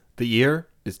The year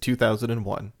is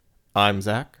 2001. I'm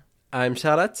Zach. I'm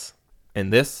Charlotte.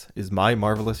 And this is My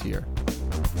Marvelous Year.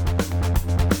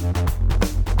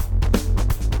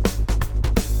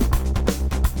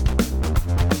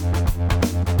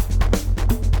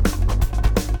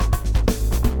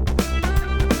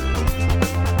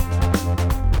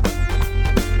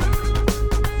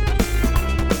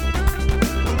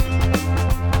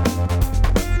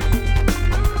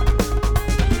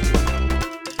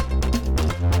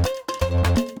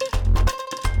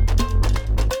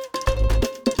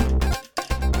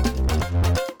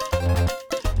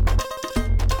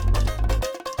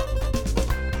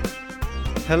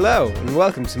 Hello, and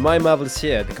welcome to My Marvelous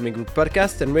Year, the comic book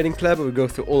podcast and reading club where we go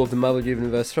through all of the Marvel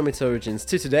Universe from its origins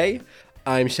to today.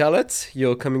 I'm Charlotte,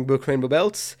 your comic book rainbow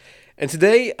belt, and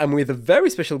today I'm with a very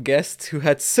special guest who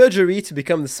had surgery to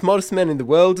become the smartest man in the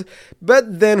world,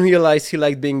 but then realized he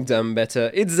liked being dumb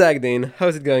better. It's Zach Dean.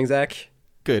 How's it going, Zach?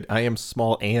 Good. I am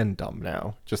small and dumb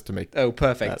now, just to make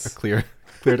perfect. that clear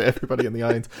to everybody in the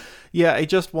audience. Yeah, I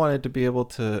just wanted to be able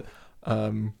to,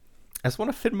 I just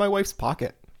want to fit in my wife's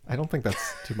pocket. I don't think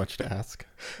that's too much to ask.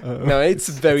 No, it's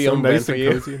very so on brand nice for and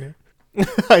you. cozy in here.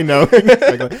 I know.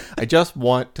 Exactly. I just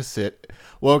want to sit.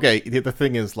 Well, okay, the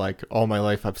thing is, like, all my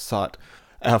life I've sought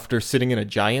after sitting in a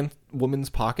giant woman's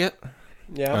pocket.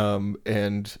 Yeah.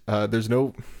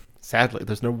 Sadly,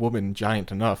 there's no woman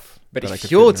giant enough. But that I if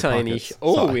could you're fit in her tiny, pockets.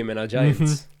 all So women are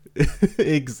giants.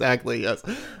 Exactly, yes.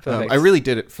 Perfect. I really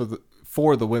did it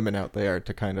for the women out there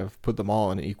to kind of put them all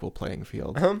on an equal playing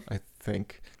field. Uh-huh. I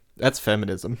think that's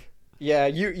feminism. Yeah,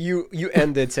 you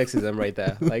ended sexism right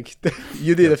there. Like,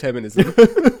 you did a feminism.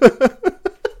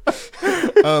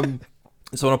 So I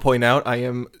want to point out I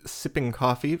am sipping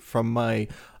coffee from my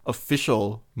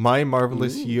official My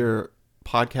Marvelous Year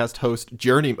podcast host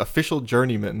official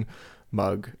journeyman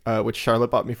mug, which Charlotte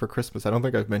bought me for Christmas. I don't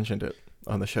think I've mentioned it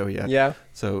on the show yet. Yeah.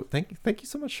 So thank you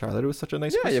so much, Charlotte. It was such a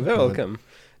nice. Yeah, you're very present. welcome.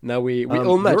 Now we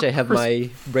all match. your I have my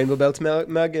Rainbow Belt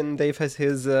mug, and Dave has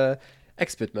his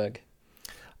expert mug.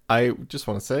 I just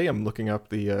want to say I'm looking up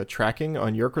the tracking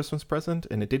on your Christmas present,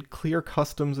 and it did clear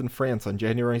customs in France on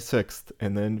January 6th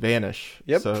and then vanish.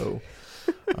 Yep. So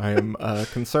I am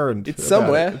concerned. It's about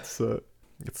somewhere. it.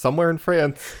 It's somewhere in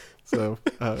France. So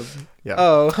yeah.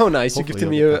 Oh, how nice! Hopefully You gifted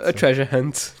me you'll get a that soon. treasure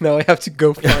hunt. Now I have to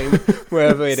go find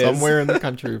wherever it is. Somewhere in the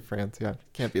country of France. Yeah,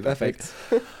 can't be that big.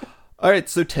 Perfect. All right,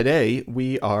 so today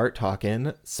we are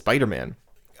talking Spider-Man.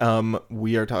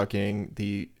 We are talking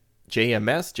the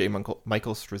JMS,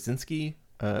 Michael Straczynski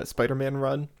Spider-Man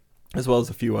run, as well as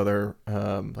a few other,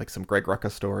 like some Greg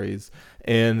Rucka stories,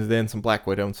 and then some Black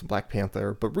Widow and some Black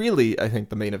Panther. But really, I think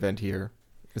the main event here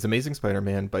is Amazing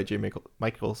Spider-Man by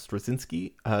Michael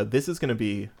Straczynski. This is going to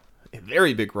be a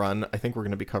very big run. I think we're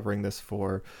going to be covering this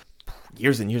for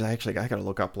years and years. I got to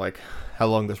look up like how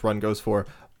long this run goes for.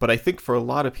 But I think for a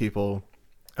lot of people,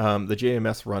 the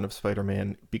JMS run of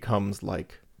Spider-Man becomes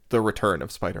like the return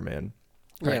of Spider-Man.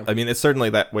 Right. Yeah. I mean, it's certainly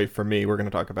that way for me. We're going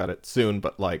to talk about it soon,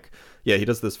 but like, yeah, he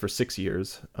does this for 6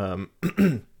 years.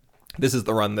 This is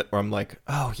the run where I'm like,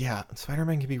 oh yeah,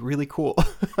 Spider-Man can be really cool.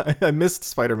 I missed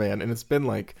Spider-Man, and it's been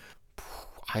like,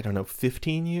 I don't know,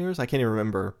 15 years. I can't even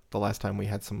remember the last time we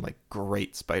had some like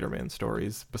great Spider-Man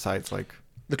stories besides like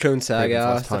The Clone Craven's Saga,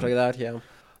 Last stuff Hunt. like that. Yeah.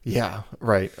 Yeah,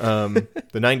 right. The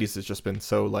 90s has just been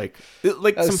so like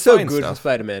some so fine good stuff. for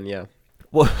Spider-Man. Yeah.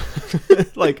 Well,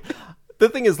 like the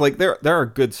thing is, like there are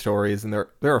good stories and there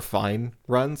are fine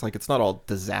runs. Like it's not all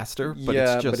disaster, but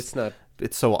yeah, it's just but it's not.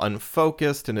 it's so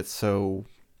unfocused and it's so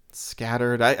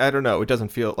scattered. I don't know. It doesn't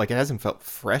feel like it hasn't felt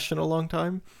fresh in a long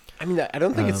time. I mean, I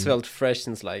don't think it's felt fresh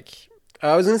since like.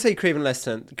 I was gonna say Craven's Last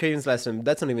Hunt. But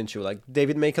that's not even true. Like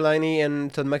David Michelinie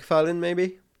and Todd McFarlane,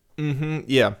 maybe. Mm-hmm.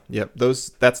 Yeah.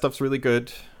 That stuff's really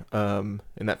good. And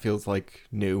that feels like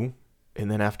new. And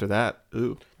then after that,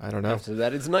 I don't know. After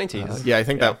that, it's 90s. Yeah, I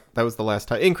think that was the last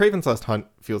time. And Craven's Last Hunt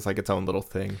feels like its own little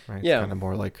thing, right? Yeah. It's kind of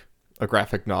more like a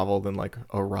graphic novel than like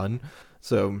a run.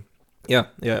 So, yeah,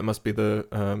 it must be the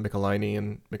Michelinie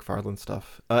and McFarlane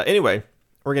stuff. Anyway,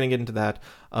 we're going to get into that.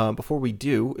 Before we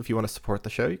do, if you want to support the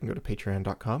show, you can go to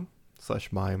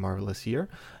patreon.com/mymarvelousyear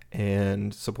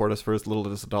and support us for as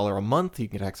little as $1 a month. You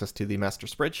can get access to the master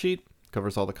spreadsheet.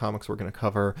 Covers all the comics we're going to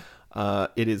cover.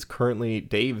 It is currently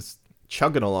Dave's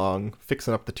chugging along,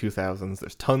 fixing up the 2000s.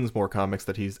 There's tons more comics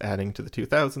that he's adding to the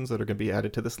 2000s that are going to be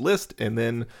added to this list, and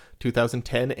then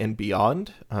 2010 and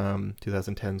beyond.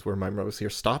 2010's where My Marvelous Year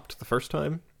stopped the first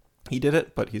time he did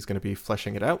it, but he's going to be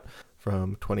fleshing it out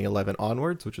from 2011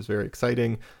 onwards, which is very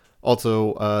exciting.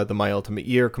 Also, the My Ultimate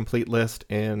Year complete list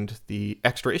and the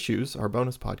extra issues, our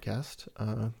bonus podcast,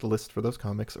 the list for those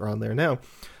comics are on there now.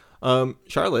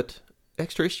 Charlotte,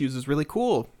 extra issues is really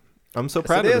cool. I'm so Yes,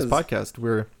 proud it of this is.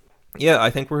 podcast. I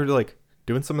think we're like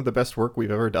doing some of the best work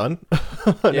we've ever done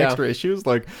on Yeah. Extra Issues.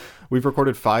 Like, we've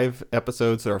recorded 5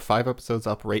 episodes. There are 5 episodes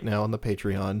up right now on the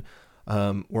Patreon.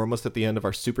 We're almost at the end of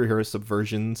our superhero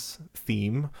subversions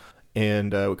theme.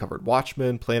 And we covered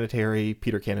Watchmen, Planetary,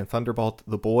 Peter Cannon Thunderbolt,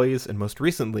 The Boys, and most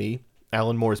recently,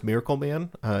 Alan Moore's Miracle Man.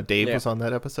 Dave Yeah. was on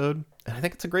that episode. And I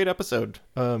think it's a great episode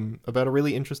about a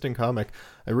really interesting comic.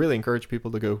 I really encourage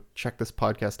people to go check this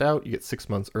podcast out. You get 6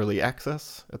 months early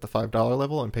access at the $5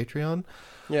 level on Patreon.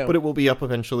 Yeah. But it will be up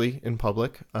eventually in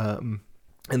public. And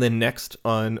then next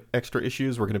on Extra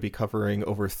Issues, we're going to be covering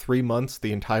over 3 months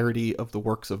the entirety of the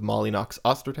works of Molly Knox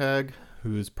Ostertag,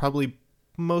 who's probably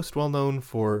most well known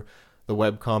for the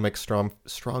webcomic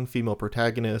Strong Female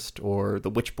Protagonist or the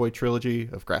Witch Boy trilogy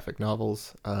of graphic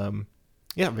novels.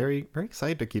 Very, very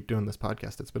excited to keep doing this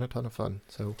podcast. It's been a ton of fun.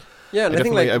 So Yeah, and I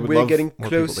think I like would we're love getting more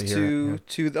people close to hear it,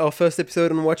 to our first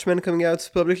episode on Watchmen coming out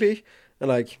publicly, and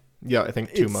like yeah, I think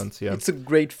 2 it's- months. Yeah, it's a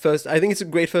great first. I think it's a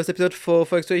great first episode for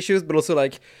Extra Issues, but also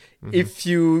like if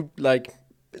you like,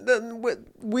 then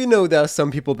we know there are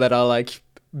some people that are like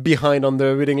behind on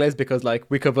the reading list because like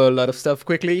we cover a lot of stuff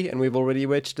quickly and we've already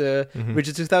reached the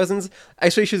 2000s.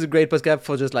 Extra Issues is a great podcast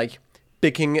for just like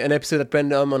picking an episode at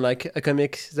random on like a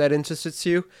comic that interests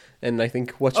you, and I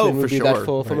think Watchmen for would be that sure,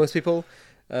 for right. most people.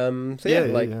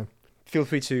 Feel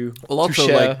free to Well, also,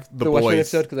 share like, The the Watchmen Boys.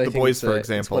 episode because I The think Boys, for it's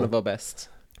example. one of our best.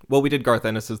 Well, we did Garth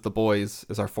Ennis's The Boys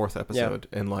as our 4th episode,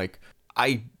 and like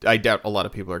I doubt a lot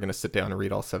of people are going to sit down and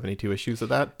read all 72 issues of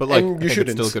that. But like, And I you think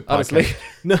shouldn't, it's still a good honestly.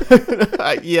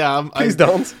 podcast. Please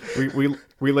don't.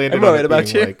 We landed I'm on worried it about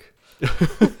being you. like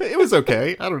it was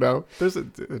okay. I don't know. There's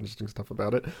interesting stuff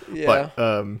about it. Yeah.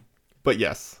 But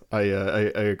yes, I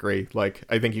agree. Like,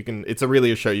 I think you can. It's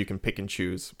really a show you can pick and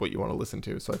choose what you want to listen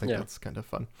to. So I think Yeah. that's kind of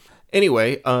fun.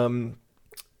 Anyway,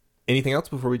 anything else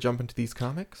before we jump into these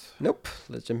comics? Nope.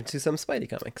 Let's jump into some Spidey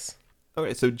comics.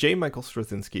 Okay, so J. Michael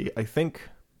Straczynski, I think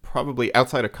probably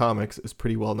outside of comics, is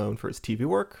pretty well known for his TV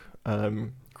work.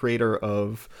 Creator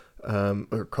of,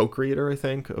 or co-creator, I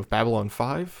think, of Babylon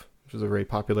 5, which is a very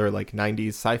popular like 90s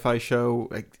sci-fi show.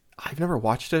 I've never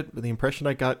watched it, but the impression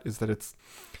I got is that it's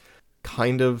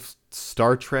kind of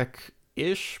Star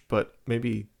Trek-ish, but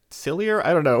maybe sillier.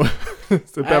 I don't know.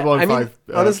 So Babylon 5.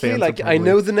 Honestly, fans like are I probably-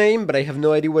 know the name, but I have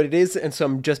no idea what it is, and so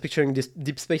I'm just picturing this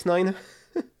Deep Space Nine.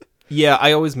 Yeah,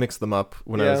 I always mixed them up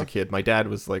when I was Yeah. a kid. My dad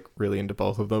was like really into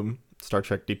both of them, Star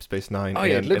Trek, Deep Space Nine. Oh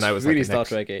yeah, it looks and I was really like Star next,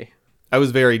 Trek-y. I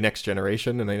was very Next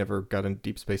Generation, and I never got into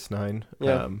Deep Space Nine.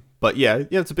 Yeah. But yeah,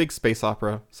 it's a big space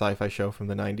opera sci-fi show from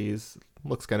the 90s.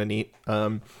 Looks kind of neat.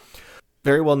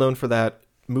 Very well known for that.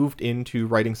 Moved into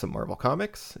writing some Marvel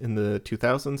comics in the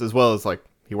 2000s, as well as like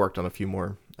he worked on a few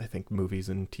more, I think, movies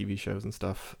and TV shows and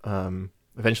stuff.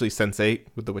 Eventually Sense8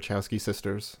 with the Wachowski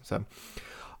sisters. So,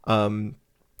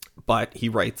 but he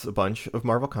writes a bunch of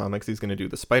Marvel comics. He's going to do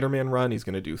the Spider-Man run. He's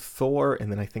going to do Thor,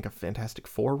 and then I think a Fantastic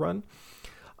Four run.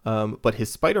 But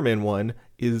his Spider-Man one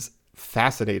is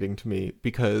fascinating to me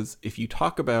because if you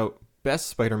talk about best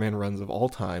Spider-Man runs of all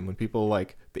time, when people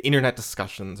like the internet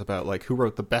discussions about like who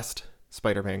wrote the best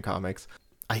Spider-Man comics,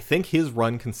 I think his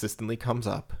run consistently comes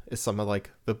up as some of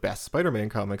like the best Spider-Man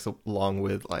comics, along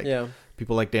with like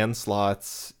people like Dan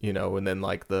Slotts, and then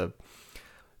like the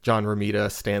John Romita,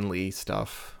 Stan Lee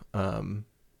stuff.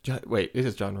 Wait, it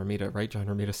is John Romita, right? John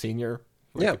Romita Sr.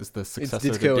 Yeah. Is the successor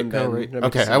Ditko to and then Ditko, right? Romita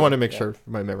Okay, I Sr., want to make yeah. sure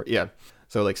my memory. Yeah.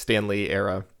 So like Stan Lee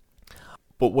era.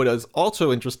 But what is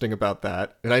also interesting about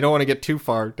that, and I don't want to get too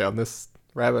far down this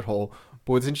rabbit hole,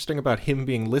 but what's interesting about him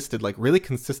being listed like really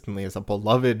consistently as a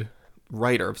beloved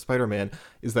writer of Spider-Man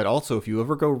is that also if you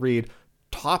ever go read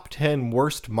top 10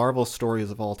 worst Marvel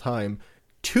stories of all time,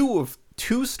 two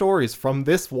stories from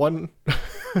this one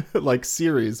like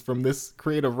series from this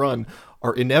creative run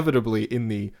are inevitably in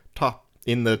the top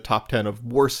 10 of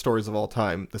worst stories of all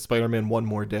time. The Spider-Man One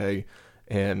More Day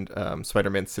and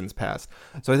Spider-Man Sins Past.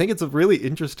 So I think it's a really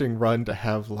interesting run to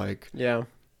have like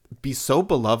be so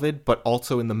beloved, but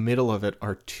also in the middle of it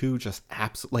are two just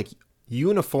like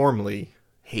uniformly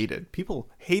hated. People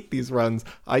hate these runs.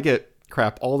 I get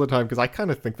crap all the time because I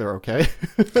kind of think they're okay.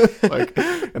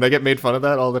 And I get made fun of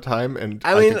that all the time, and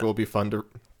I think it will be fun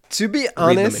to be read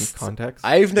honest, them in context.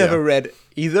 I've never read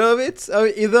either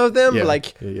of them. Yeah,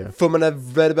 Like yeah. from what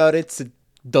I've read about it, it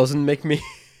doesn't make me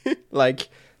like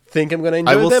think I'm gonna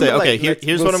enjoy I will them. say, but, okay, like,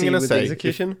 here's we'll what I'm see gonna with the say.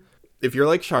 Execution. If you're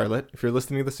like Charlotte, if you're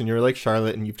listening to this and you're like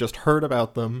Charlotte and you've just heard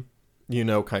about them,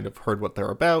 kind of heard what they're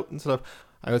about and stuff,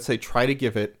 I would say try to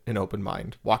give it an open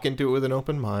mind. Walk into it with an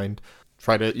open mind.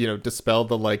 Try to, dispel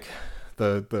the like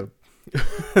the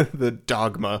the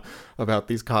dogma about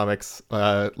these comics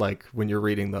like when you're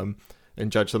reading them,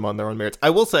 and judge them on their own merits.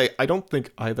 I will say, I don't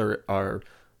think either are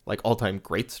like all-time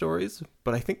great stories,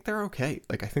 but I think they're okay.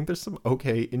 Like, I think there's some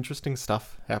okay, interesting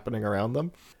stuff happening around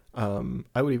them.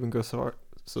 I would even go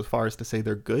so far as to say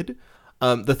they're good.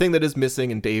 The thing that is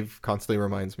missing, and Dave constantly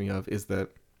reminds me of, is that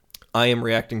I am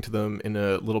reacting to them in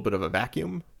a little bit of a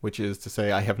vacuum, which is to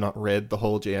say I have not read the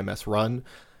whole JMS run,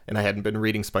 and I hadn't been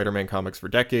reading Spider-Man comics for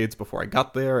decades before I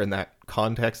got there, and that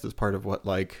context is part of what,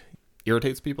 like,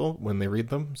 irritates people when they read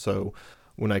them. So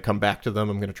when I come back to them,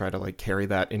 I'm going to try to, like, carry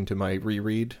that into my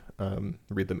reread,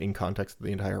 read them in context of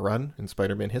the entire run in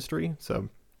Spider-Man history. So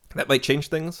that might change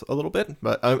things a little bit,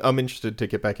 but I'm interested to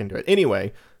get back into it.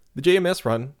 Anyway, the JMS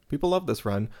run, people love this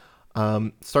run,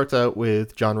 starts out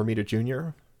with John Romita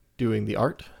Jr. doing the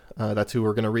art. That's who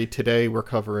we're going to read today. We're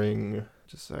covering,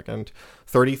 just a second,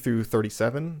 30 through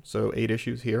 37, so 8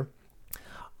 issues here.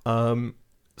 So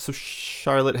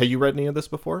Charlotte, have you read any of this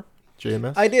before?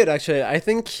 JMS? I did, actually. I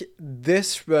think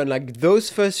this run, like, those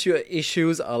first few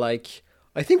issues are, like,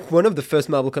 I think one of the first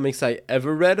Marvel comics I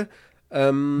ever read.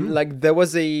 Like, there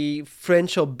was a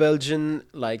French or Belgian,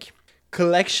 like,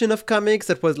 collection of comics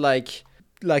that was, like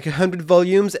 100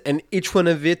 volumes, and each one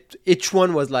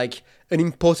was, like, an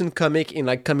important comic in,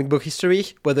 like, comic book history,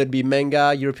 whether it be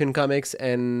manga, European comics,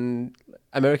 and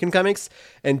American comics.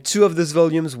 And 2 of those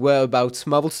volumes were about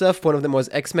Marvel stuff. One of them was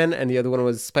X-Men, and the other one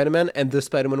was Spider-Man, and the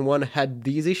Spider-Man one had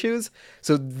these issues.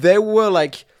 So they were,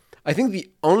 like, I think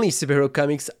the only superhero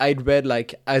comics I'd read,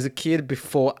 like, as a kid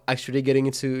before actually getting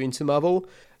into Marvel.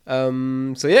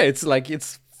 So yeah, it's, like,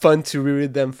 it's fun to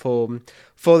reread them for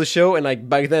the show. And, like,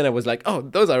 back then I was like, oh,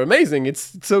 those are amazing,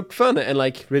 it's so fun. And,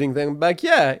 like, reading them back,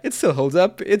 yeah, it still holds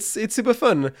up, it's super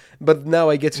fun. But now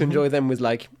I get to enjoy them with,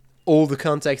 like, all the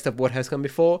context of what has come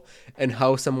before, and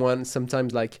how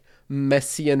sometimes, like,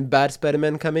 messy and bad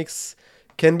Spider-Man comics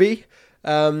can be.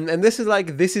 And this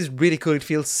is really cool. It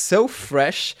feels so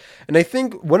fresh. And I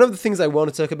think one of the things I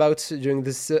want to talk about during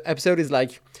this episode is,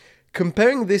 like,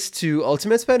 comparing this to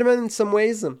Ultimate Spider-Man in some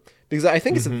ways, because I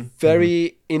think it's a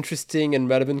very interesting and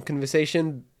relevant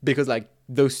conversation, because, like,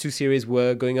 those 2 series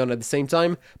were going on at the same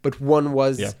time, but one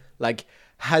was like,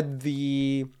 had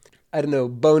the, I don't know,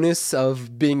 bonus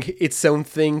of being its own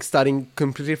thing, starting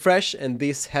completely fresh, and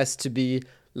this has to be,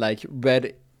 like,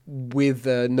 read with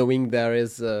knowing there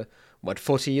is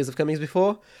 40 years of comics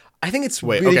before. I think it's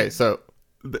okay, so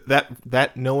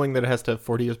that knowing that it has to have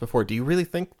 40 years before, do you really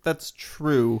think that's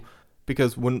true?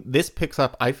 Because when this picks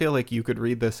up, I feel like you could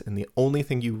read this, and the only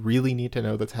thing you really need to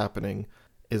know that's happening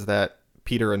is that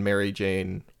Peter and Mary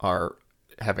Jane are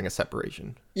having a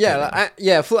separation. Yeah,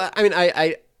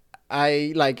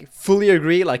 I like fully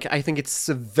agree. Like, I think it's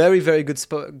a very, very good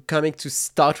comic to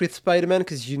start with Spider-Man,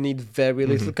 because you need very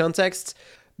little context.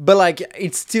 But, like,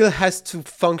 it still has to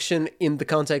function in the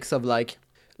context of, like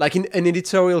in an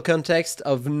editorial context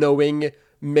of knowing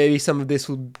maybe some of this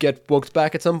will get walked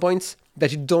back at some point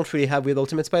that you don't really have with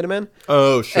Ultimate Spider-Man.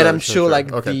 Oh, sure. And I'm sure.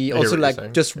 Like, okay.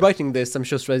 Just writing this, I'm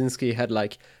sure Straczynski had,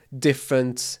 like,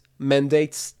 different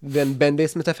mandates than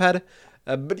Bendis might have had.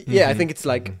 But yeah, I think it's,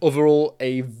 like, overall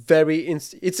a very I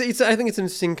think it's an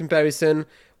interesting comparison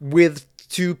with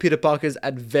 2 Peter Parkers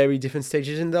at very different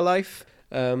stages in their life.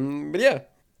 But yeah,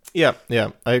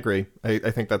 I agree.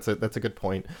 I think that's a good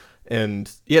point. And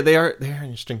yeah, they're an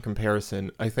interesting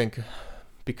comparison, I think,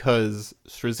 because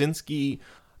Straczynski,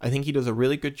 I think he does a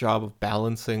really good job of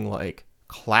balancing, like,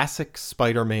 classic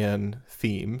Spider-Man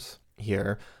themes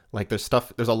here. Like, there's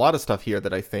a lot of stuff here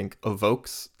that I think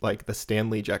evokes, like, the Stan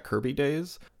Lee, Jack Kirby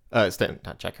days.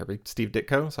 Not Jack Kirby, Steve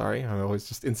Ditko, sorry. I always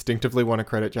just instinctively want to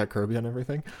credit Jack Kirby on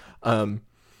everything. It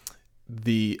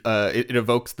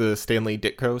evokes the Stan Lee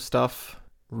Ditko stuff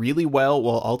really well,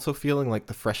 while also feeling like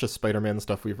the freshest Spider-Man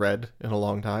stuff we've read in a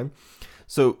long time.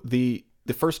 So the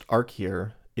first arc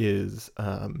here is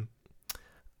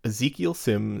Ezekiel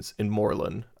Sims and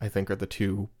Morlun, I think, are the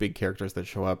 2 big characters that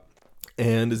show up.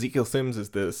 And Ezekiel Sims is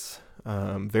this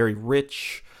very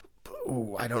rich,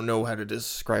 I don't know how to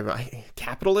describe it,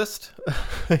 capitalist,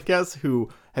 I guess, who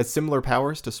has similar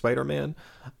powers to Spider-Man.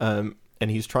 And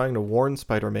he's trying to warn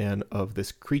Spider-Man of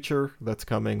this creature that's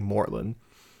coming, Morlun.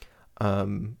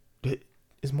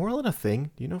 Is Morlun a thing?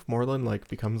 Do you know if Morlun, like,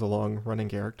 becomes a long-running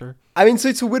character? I mean, so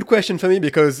it's a weird question for me,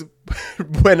 because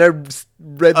when I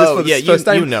read this for the first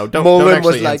time, Morlun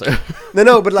was like,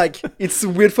 no, but, like, it's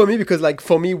weird for me because, like,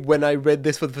 for me, when I read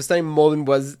this for the first time, Morlun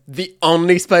was the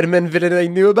only Spider-Man villain I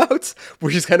knew about,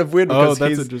 which is kind of weird because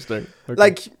that's interesting. Okay.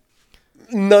 Like,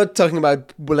 not talking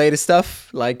about later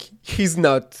stuff, like, he's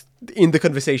not in the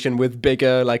conversation with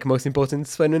bigger, like, most important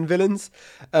Spider-Man villains.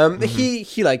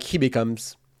 He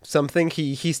becomes something.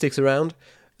 He sticks around.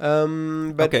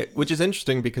 But okay, which is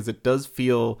interesting because it does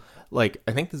feel like,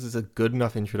 I think this is a good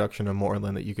enough introduction to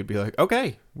Moreland that you could be like,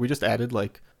 okay, we just added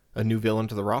like a new villain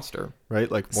to the roster,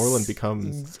 right? Like Moreland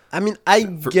becomes, I mean, I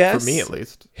guess for me at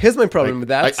least. Here's my problem with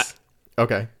that.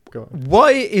 Okay, go on.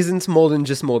 Why isn't Moreland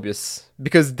just Morbius?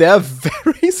 Because they're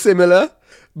very similar,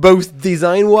 both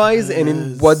design-wise and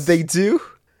in what they do.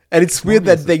 And it's weird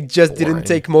that they just didn't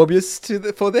take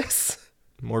Morbius for this.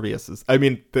 Morbius is, I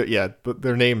mean, but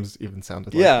their names even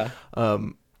sounded like. Yeah.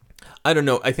 I don't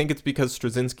know. I think it's because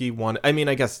Straczynski wanted, I mean,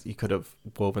 I guess you could have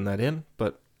woven that in,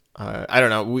 but I don't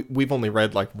know. We've only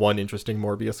read like one interesting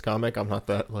Morbius comic. I'm not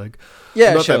that like,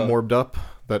 I'm not that morbed up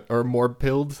or morb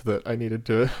pilled that I needed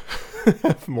to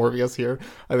have Morbius here.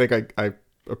 I think I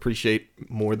appreciate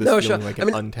more this feeling like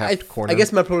an untapped corner. I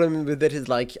guess my problem with it is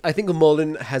like I think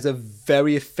Moreland has a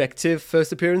very effective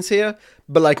first appearance here,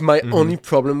 but like my only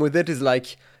problem with it is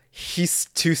like he's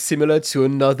too similar to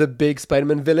another big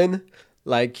Spider-Man villain,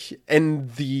 like,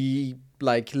 and the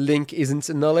like link isn't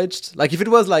acknowledged. Like if it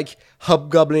was like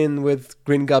Hobgoblin with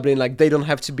Green Goblin, like they don't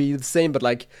have to be the same, but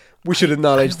like we should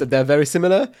acknowledge that they're very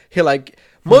similar. Here, like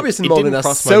Morbius and Moreland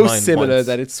are so similar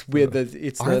that it's weird that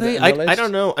it's are not they? acknowledged. I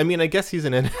don't know. I mean, I guess he's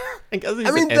an.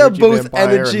 They're both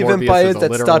energy vampires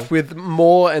that start with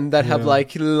more and that have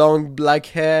like long black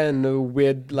hair and a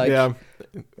weird like I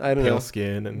don't know, pale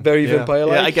skin and very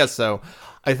vampire-like. Yeah, I guess so.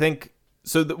 I think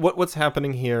so. What's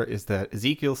happening here is that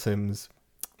Ezekiel Sims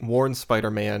warns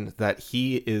Spider-Man that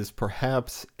he is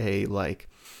perhaps a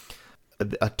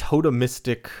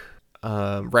totemistic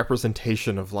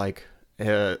representation of like.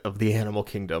 Of the animal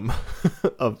kingdom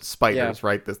of spiders,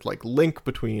 right? This like link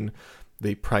between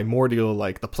the primordial,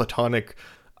 like the platonic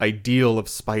ideal of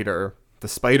spider, the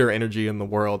spider energy in the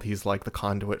world. He's like the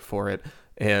conduit for it.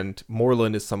 And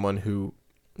Moreland is someone who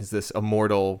is this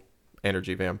immortal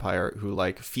energy vampire who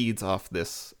like feeds off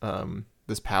this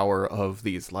this power of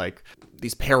these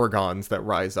paragons that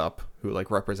rise up who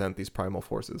like represent these primal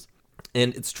forces.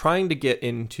 And it's trying to get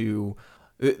into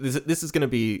this is going to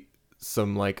be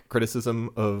some like criticism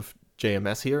of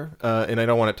JMS here, and I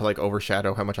don't want it to like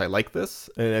overshadow how much I like this,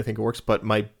 and I think it works. But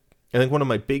I think one of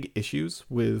my big issues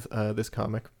with this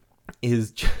comic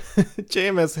is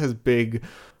JMS has big,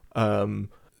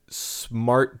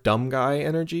 smart dumb guy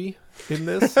energy in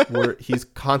this, where he's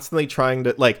constantly trying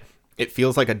to like. It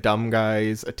feels like a dumb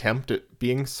guy's attempt at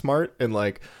being smart, and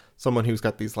like someone who's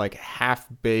got these like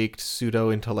half-baked pseudo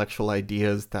intellectual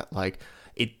ideas that like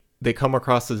they come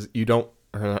across as you don't.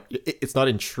 It's not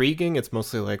intriguing. It's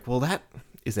mostly like, well, that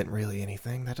isn't really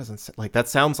anything. That doesn't like that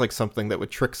sounds like something that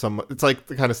would trick someone. It's like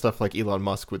the kind of stuff like Elon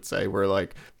Musk would say, where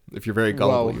like if you're very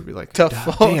gullible, you'd be like,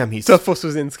 damn, he's tough for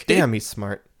Straczynski. Damn, he's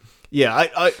smart. Yeah,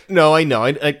 I know. I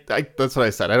that's what I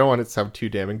said. I don't want it to sound too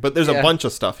damning, but there's a bunch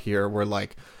of stuff here where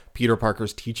like Peter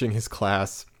Parker's teaching his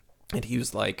class, and he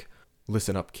was like,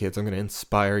 "Listen up, kids. I'm going to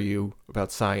inspire you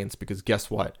about science because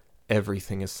guess what?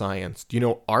 Everything is science. Do you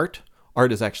know art?"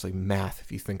 Art is actually math,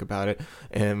 if you think about it.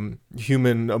 And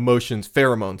human emotions,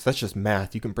 pheromones, that's just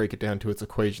math. You can break it down to its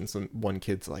equations. And one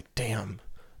kid's like, damn,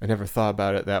 I never thought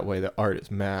about it that way, that art is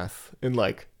math. And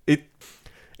like,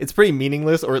 it's pretty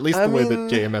meaningless, or at least way that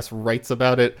JMS writes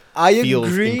about it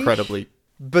feels incredibly.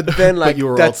 But then like, but you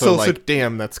were that's also like,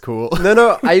 damn, that's cool.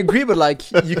 No, I agree, but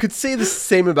like, you could say the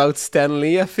same about Stan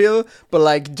Lee, I feel. But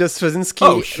like, just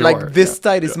Straczynski, like this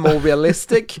side is more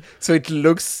realistic, so it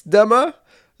looks dumber.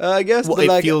 I guess. Well, but it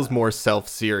like, feels more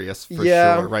self-serious for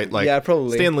sure, right? Like,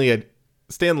 probably.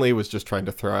 Stan Lee was just trying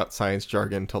to throw out science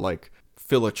jargon to like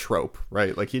fill a trope,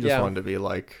 right? Like he just wanted to be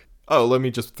like, oh, let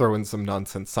me just throw in some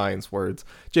nonsense science words.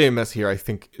 JMS here, I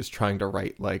think, is trying to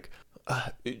write like,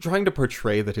 trying to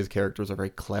portray that his characters are very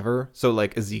clever. So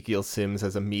like Ezekiel Sims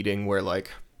has a meeting where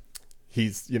like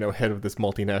he's head of this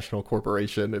multinational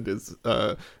corporation, and his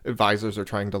advisors are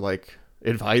trying to like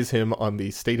advise him on the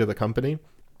state of the company.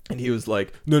 And he was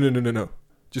like, no.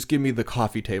 Just give me the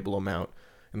coffee table amount.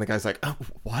 And the guy's like, oh,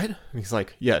 what? And he's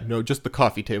like, yeah, no, just the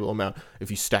coffee table amount. If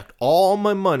you stacked all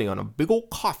my money on a big old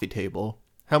coffee table,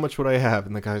 how much would I have?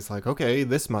 And the guy's like, okay,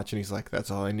 this much. And he's like,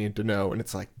 that's all I need to know. And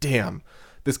it's like, damn,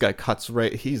 this guy cuts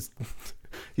right. He's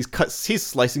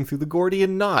slicing through the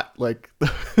Gordian knot. Like,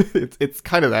 it's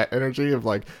kind of that energy of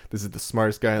like, this is the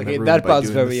smartest guy in the room. That part's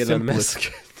very Elon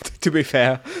Musk, to be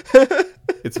fair.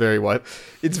 It's very what?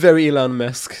 It's very Elon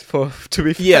Musk, to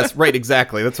be fair. Yes, right,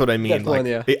 exactly. That's what I mean. That like, one,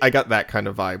 yeah. I got that kind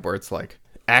of vibe where it's like,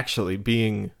 actually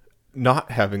not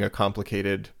having a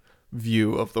complicated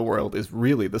view of the world is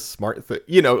really the smart thing.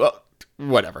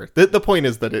 Whatever. The point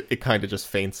is that it kind of just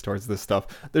feints towards this stuff.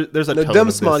 There's a tone dumb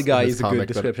of smart this, guy this is a good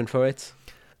description for it.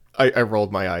 I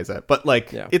rolled my eyes at, but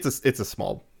like it's a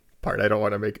small part. I don't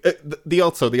want to make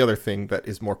the other thing that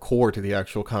is more core to the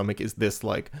actual comic is this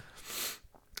like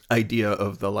idea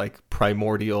of the like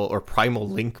primordial or primal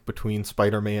link between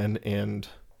Spider-Man and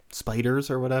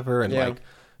spiders or whatever. And like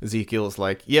Ezekiel's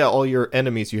like, yeah, all your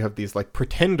enemies, you have these like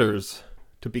pretenders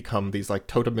to become these like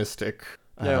totemistic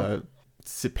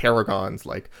paragons,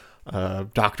 like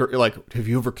Doctor, like, have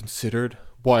you ever considered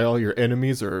why all your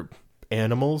enemies are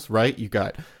animals, right? You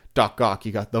got Doc Ock,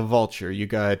 you got the Vulture, you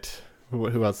got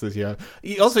who else is he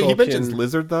mentions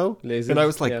Lizard though. And I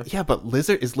was like, yeah, but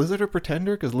is Lizard a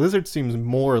pretender? Because Lizard seems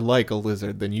more like a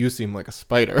lizard than you seem like a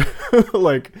spider.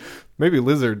 Like maybe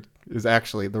Lizard is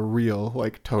actually the real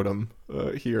like totem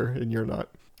here, and you're not.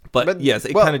 But yes,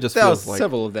 it kind of just feels like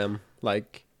several of them.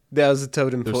 Like there's a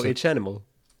totem for each animal.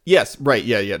 Yes, right,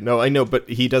 yeah. No, I know, but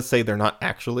he does say they're not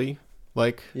actually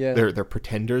like they're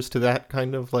pretenders to that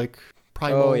kind of like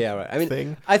primal I mean,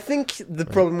 thing. I think the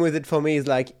problem with it for me is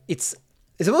like it's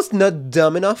almost not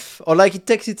dumb enough, or like it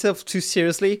takes itself too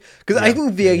seriously. Because I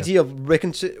think the idea of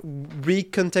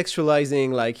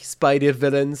recontextualizing like spider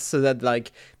villains so that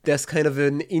like there's kind of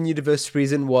an in-universe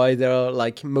reason why they are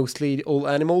like mostly all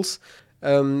animals,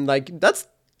 like that's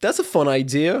a fun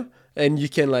idea. And you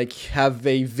can like have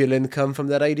a villain come from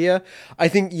that idea. I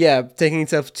think taking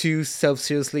itself too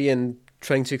self-seriously and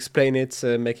trying to explain it,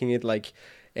 making it like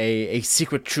a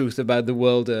secret truth about the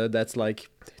world that's like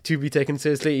to be taken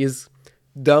seriously is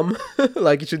dumb.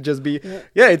 Like it should just be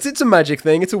it's a magic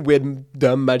thing. It's a weird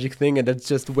dumb magic thing, and that's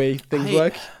just the way things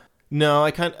work. No,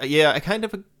 I kind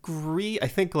of agree. I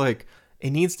think like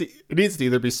it needs to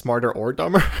either be smarter or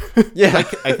dumber. Yeah,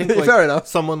 I think like, fair enough.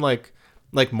 Someone like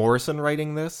Morrison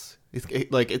writing this,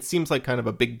 it seems like kind of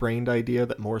a big-brained idea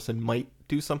that Morrison might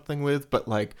do something with, but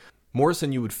like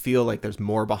Morrison, you would feel like there's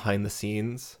more behind the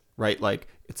scenes, right? Like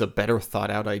it's a better thought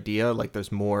out idea. Like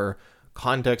there's more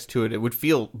context to it. It would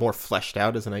feel more fleshed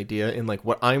out as an idea. And like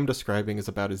what I'm describing is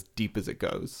about as deep as it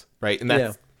goes, right? And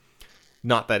that's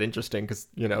not that interesting because,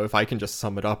 you know, if I can just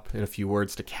sum it up in a few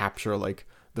words to capture like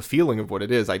the feeling of what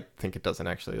it is, I think it doesn't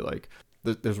actually like,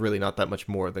 there's really not that much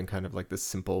more than kind of like this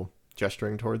simple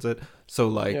gesturing towards it. So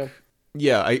like,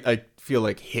 I feel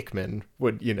like Hickman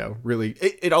would, you know, really,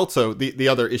 it also, the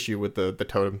other issue with the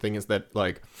totem thing is that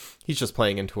like, he's just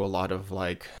playing into a lot of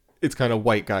like, it's kind of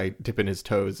white guy dipping his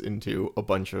toes into a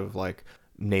bunch of like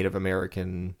Native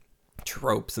American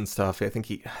tropes and stuff. I think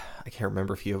I can't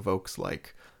remember if he evokes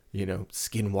like, you know,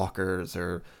 skinwalkers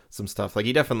or some stuff. Like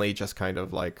he definitely just kind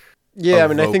of like, I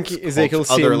mean, I think Ezekiel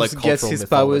gets his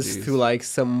powers through like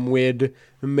some weird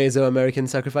Mesoamerican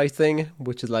sacrifice thing,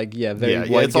 which is like very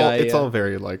white guy. It's all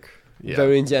very like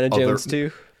very Indiana Jones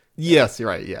too. Yes, you're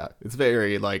right. Yeah, it's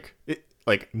very like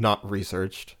not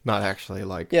researched, not actually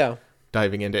like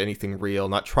diving into anything real,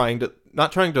 not trying to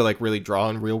like really draw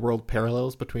on real world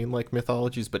parallels between like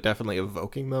mythologies, but definitely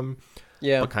evoking them.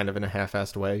 Yeah, but kind of in a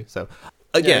half-assed way. So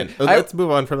again, let's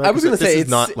move on from that. I was going to say it's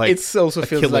not like it's also a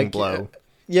feels killing like blow.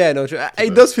 Yeah, no,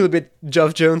 it does feel a bit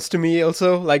Geoff Jones to me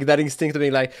also, like that instinct of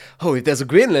being like, oh, if there's a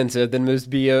green lantern, then must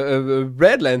be a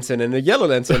red lantern and a yellow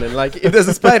lantern, and like if there's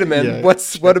a Spider-Man,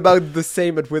 what about the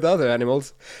same but with other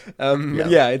animals?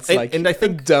 It's like and I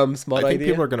think a dumb smart idea. I think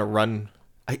idea. people are going to run.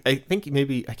 I think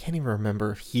maybe I can't even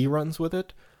remember if he runs with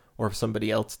it or if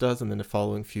somebody else does, and then the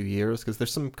following few years, because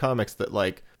there's some comics that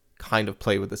like kind of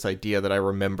play with this idea that I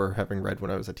remember having read when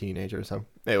I was a teenager. So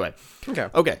anyway,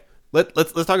 okay.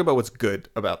 Let's talk about what's good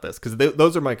about this, because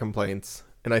those are my complaints,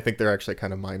 and I think they're actually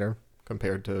kind of minor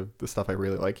compared to the stuff I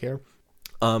really like here.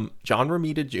 John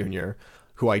Romita Jr.,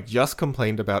 who I just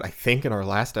complained about, I think in our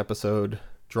last episode,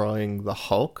 drawing the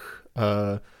Hulk.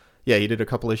 He did a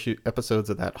couple episodes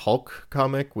of that Hulk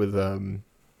comic with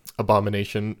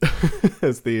Abomination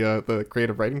as the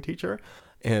creative writing teacher,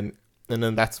 and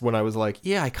then that's when I was like,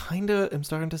 I kind of am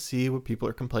starting to see what people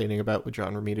are complaining about with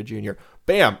John Romita Jr.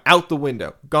 Bam! Out the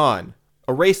window. Gone.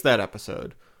 Erase that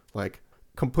episode. Like,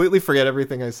 completely forget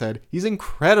everything I said. He's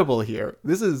incredible here.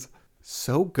 This is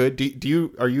so good.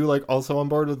 Are you like also on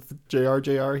board with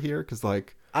JR here? Because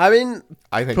like, I mean,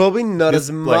 I think probably not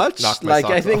as much. Like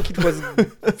I think it was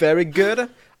very good.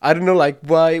 I don't know, like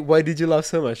why did you laugh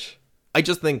so much? I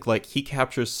just think like he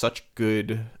captures such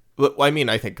good. I mean,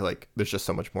 I think like there's just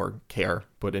so much more care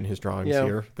put in his drawings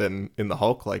here than in the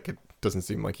Hulk. Like it doesn't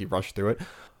seem like he rushed through it.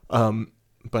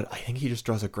 But I think he just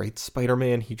draws a great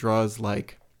Spider-Man. He draws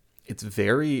like, it's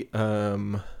very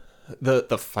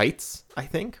the fights I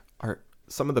think are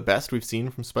some of the best we've seen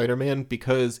from Spider-Man,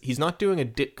 because he's not doing a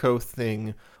Ditko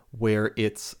thing where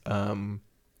it's kind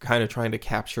of trying to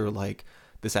capture like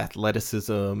this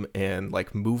athleticism and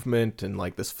like movement and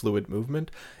like this fluid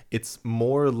movement. It's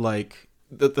more like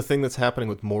the thing that's happening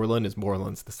with Morlun is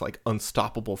Morlun's this like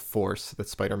unstoppable force that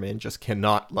Spider-Man just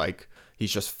cannot like,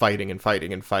 he's just fighting and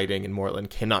fighting and fighting, and Morlun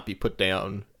cannot be put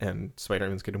down, and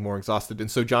Spider-Man's getting more exhausted.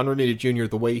 And so John Romita Jr.,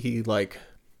 the way he like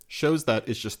shows that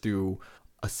is just through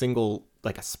a single,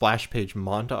 like a splash page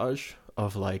montage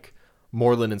of like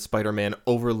Morlun and Spider-Man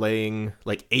overlaying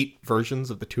like 8 versions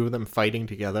of the two of them fighting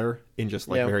together in just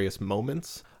like various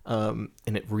moments. And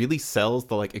it really sells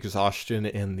the like exhaustion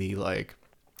and the like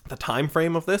the time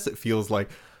frame of this. It feels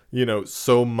like, you know,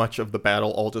 so much of the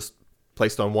battle all just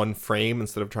placed on one frame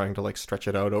instead of trying to like stretch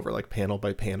it out over like panel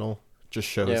by panel. Just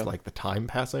shows like the time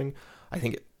passing. I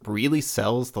think it really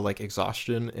sells the like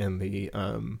exhaustion and the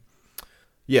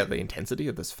the intensity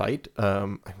of this fight.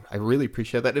 I really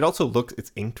appreciate that. It also looks,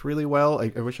 it's inked really well.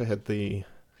 I wish I had actually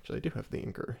I do have the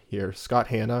inker here, Scott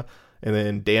Hanna, and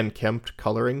then Dan Kemp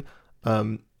coloring.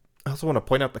 I also want to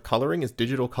point out the coloring is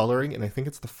digital coloring, and I think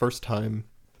it's the first time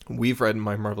we've read in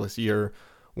My Marvelous Year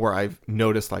where I've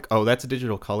noticed like, oh, that's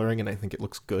digital coloring, and I think it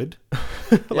looks good.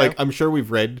 Like, I'm sure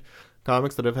we've read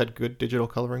comics that have had good digital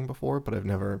coloring before, but I've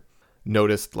never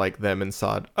noticed like them and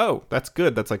saw, oh, that's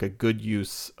good. That's like a good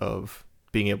use of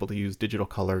being able to use digital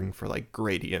coloring for like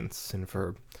gradients and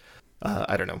for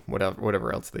I don't know,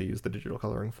 whatever else they use the digital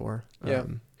coloring for. I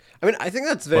mean, I think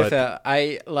that's very fair.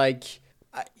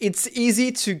 It's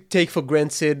easy to take for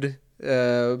granted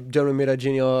John Romita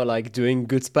Jr. like doing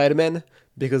good Spider-Man,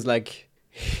 because like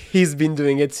he's been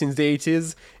doing it since the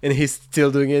 80s and he's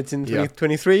still doing it in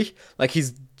 2023. Like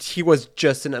he was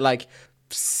just in like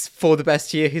for the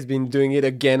past year he's been doing it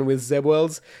again with Zeb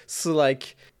Wells. So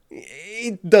like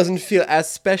it doesn't feel as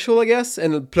special, I guess.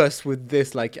 And plus with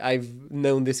this, like I've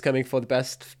known this comic for the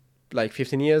past like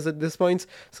 15 years at this point.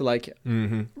 So like,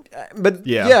 but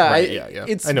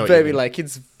it's very like,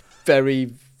 it's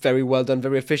very, very well done,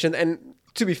 very efficient. And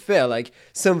to be fair, like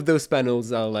some of those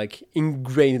panels are like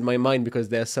ingrained in my mind because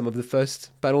they're some of the first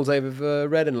panels I've ever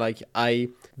read, and like I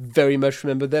very much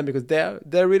remember them because they're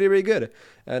really, really good.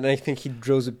 And I think he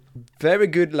draws a very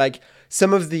good, like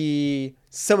some of the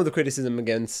criticism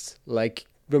against like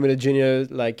Romita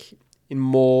Jr. like in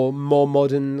more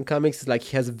modern comics is like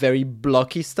he has a very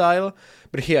blocky style,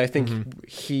 but here I think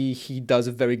he does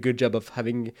a very good job of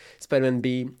having Spider-Man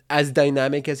be as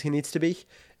dynamic as he needs to be.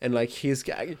 And like he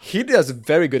does a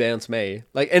very good Aunt May.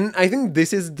 Like, and I think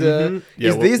this is the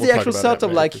the actual start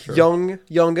of like younger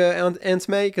Aunt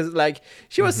May, because like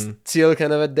she was still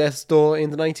kind of at death's door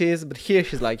in the 90s, but here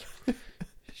she's like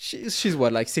she's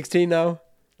what, like 16 now.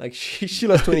 Like she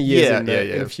lost 20 years in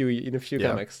a few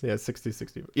comics. Yeah,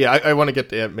 60. Yeah, I want to get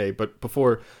to Aunt May, but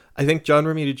before, I think John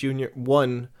Romita Jr.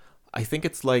 I think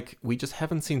it's like we just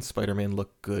haven't seen Spider-Man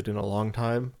look good in a long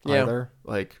time either.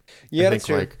 Like, I think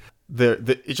true. Like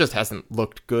it just hasn't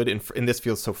looked good, and this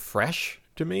feels so fresh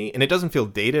to me, and it doesn't feel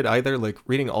dated either. Like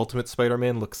reading Ultimate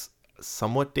Spider-Man looks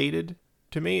somewhat dated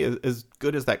to me, as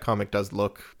good as that comic does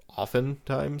look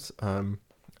oftentimes.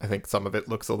 I think some of it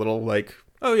looks a little like,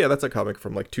 oh yeah, that's a comic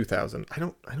from like 2000. I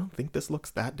don't think this looks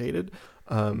that dated.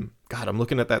 God, I'm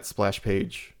looking at that splash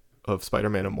page of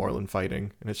Spider-Man and Morlun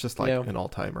fighting, and it's just like an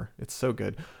all-timer. It's so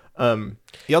good.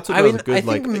 He also does good. I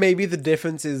think maybe the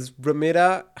difference is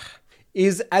Romita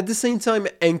is at the same time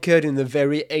anchored in a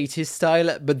very 80s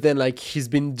style, but then like he's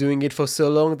been doing it for so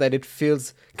long that it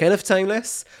feels kind of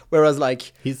timeless. Whereas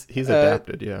like he's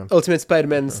adapted, Ultimate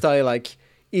Spider-Man style like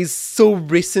is so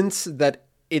recent that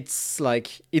it's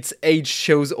like its age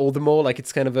shows all the more. Like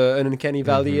it's kind of an uncanny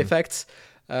valley effect.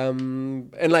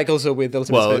 And like also with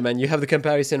Ultimate Spider-Man, you have the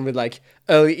comparison with like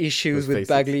early issues with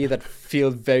Bagley that feel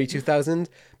very 2000,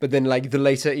 but then like the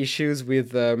later issues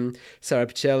with Sarah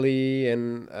Pichelli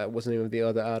and what's the name of the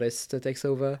other artist that takes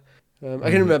over? I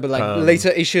can remember like later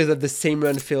issues of the same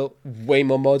run feel way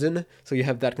more modern. So you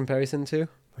have that comparison too.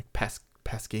 Like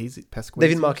Pasquez,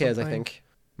 David Marquez, I think.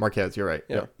 Marquez, you're right.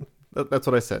 Yeah, that's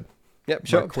what I said. Yep,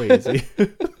 sure. Marquez.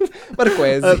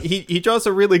 He draws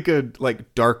a really good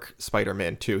like dark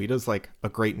Spider-Man too. He does like a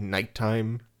great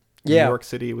nighttime New York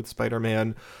City with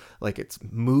Spider-Man. Like it's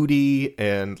moody,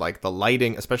 and like the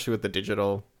lighting, especially with the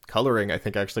digital coloring, I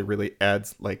think actually really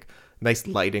adds like nice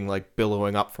lighting, like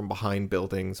billowing up from behind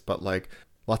buildings, but like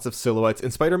lots of silhouettes.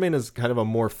 And Spider-Man is kind of a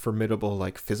more formidable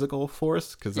like physical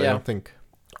force, because I don't think,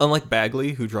 unlike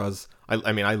Bagley, who draws,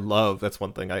 I mean, I love, that's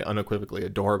one thing I unequivocally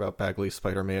adore about Bagley's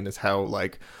Spider-Man is how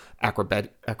like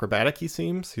acrobatic he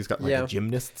seems. He's got like a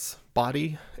gymnast's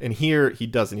body, and here he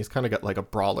doesn't. He's kind of got like a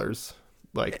brawler's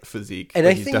like physique, and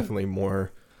he's definitely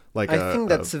more like I think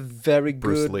that's a very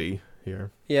Bruce good Lee here.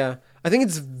 Yeah, I think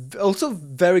it's also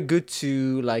very good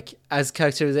to like as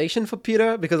characterization for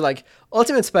Peter, because like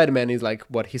Ultimate Spider-Man is like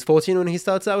what, he's 14 when he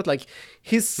starts out. Like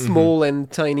he's small and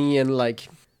tiny and like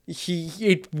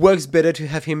it works better to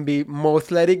have him be more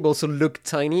athletic, but also look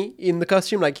tiny in the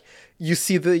costume. Like you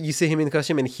see him in the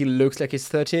costume, and he looks like he's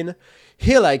 13.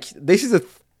 Here, like this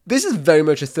is very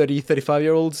much a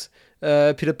 35-year-old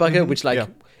Peter Parker, which like. Yeah.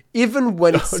 Even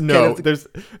when it's there's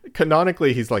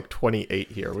canonically he's like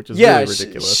 28 here, which is really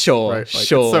ridiculous. Sure, right? Like,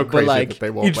 sure. It's so crazy but like, that they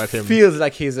won't let him. It feels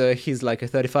like he's like a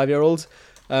 35-year-old,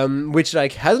 which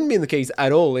like hasn't been the case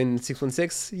at all in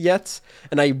 616 yet,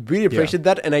 and I really appreciate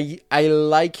that, and I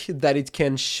like that it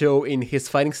can show in his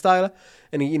fighting style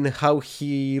and in how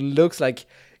he looks. Like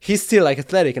he's still like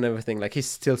athletic and everything, like he's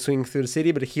still swinging through the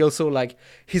city, but he also like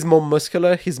he's more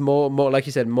muscular, he's more like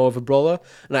you said, more of a brawler,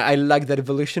 and I like that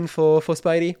evolution for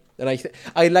Spidey, and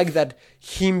I like that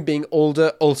him being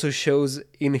older also shows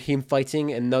in him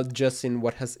fighting and not just in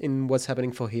what's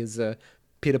happening for his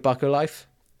Peter Parker life.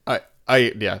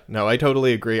 I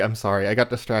totally agree. I'm sorry, I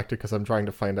got distracted because I'm trying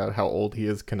to find out how old he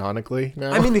is canonically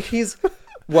now. I mean, he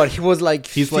was like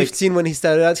 15 when he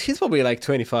started out. He's probably like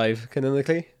 25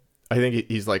 canonically. I think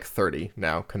he's like 30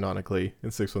 now, canonically, in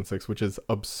 616, which is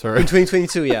absurd. In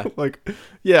 2022,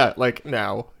 yeah. like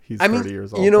now, he's 30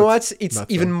 years old. You know what? It's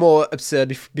even more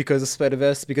absurd because of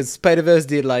Spider-Verse, because Spider-Verse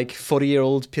did like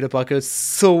 40-year-old Peter Parker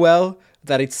so well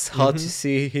that it's hard to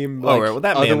see him like, right. Well,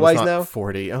 that man was not now.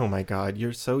 40. Oh my god,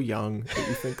 you're so young that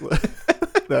you think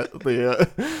that the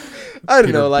I don't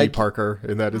Peter know, like B. Parker,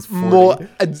 and that is 40. More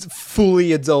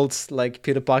fully adults like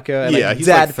Peter Parker, and like he's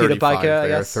dad like Peter Parker, I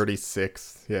there, guess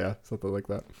 36, something like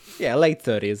that. Yeah, late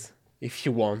 30s if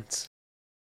you want.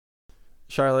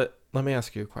 Charlotte, let me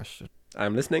ask you a question.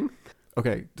 I'm listening.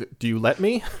 Okay, do you let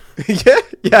me?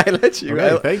 yeah, I let you.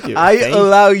 Okay, thank you. I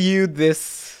allow you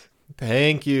this.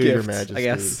 Thank you, gift, Your Majesty. I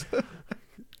guess.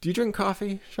 Do you drink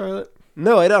coffee, Charlotte?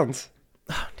 No, I don't.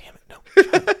 Oh, damn it, no.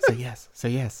 Say yes. Say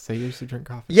you used to drink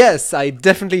coffee. Yes, I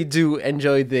definitely do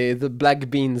enjoy the black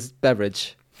beans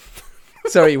beverage.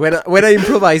 Sorry, when I'm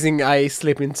improvising, I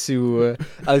slip into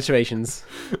alterations.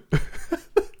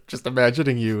 Just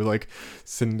imagining you like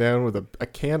sitting down with a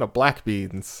can of black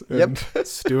beans and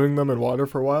stewing them in water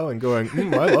for a while and going,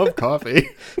 I love coffee.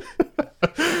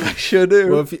 I sure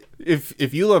do. Well,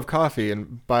 if you love coffee,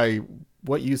 and by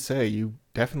what you say, you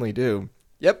definitely do.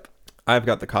 Yep. I've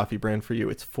got the coffee brand for you.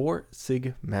 It's Four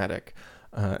Sigmatic.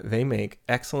 They make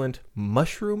excellent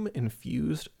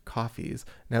mushroom-infused coffees.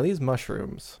 Now, these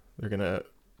mushrooms, they're going to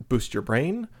boost your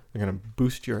brain. They're going to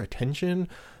boost your attention.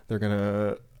 They're going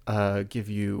to give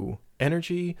you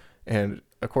energy. And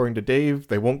according to Dave,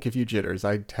 they won't give you jitters.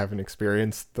 I haven't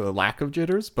experienced the lack of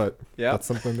jitters, but that's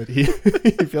something that he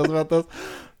feels about those.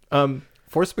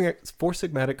 Four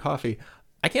Sigmatic coffee.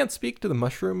 I can't speak to the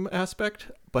mushroom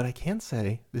aspect, but I can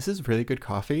say this is really good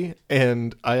coffee.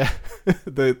 And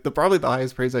the probably the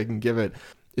highest praise I can give it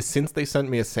is, since they sent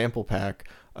me a sample pack,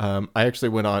 I actually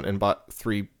went on and bought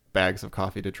 3 bags of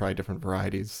coffee to try different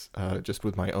varieties, just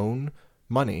with my own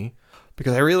money,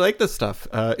 because I really like this stuff.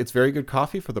 It's very good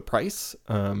coffee for the price.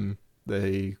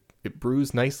 It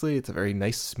brews nicely. It's a very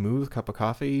nice, smooth cup of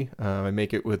coffee. I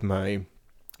make it with my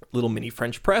little mini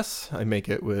French press. I make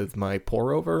it with my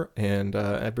pour over, and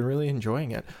I've been really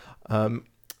enjoying it.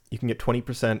 You can get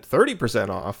 30%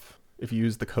 off if you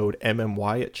use the code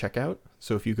MMY at checkout.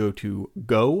 So if you go to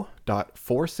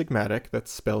go.foursigmatic,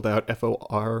 that's spelled out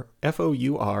FOUR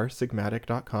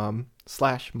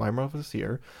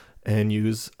sigmatic.com/MyMarvelous and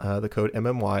use the code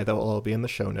MMY, that will all be in the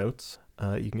show notes.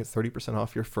 You can get 30%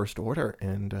 off your first order,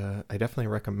 and I definitely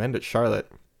recommend it.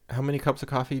 Charlotte, how many cups of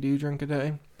coffee do you drink a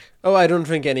day? Oh, I don't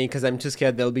drink any because I'm too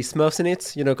scared there'll be Smurfs in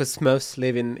it, because Smurfs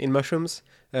live in mushrooms.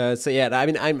 So yeah, I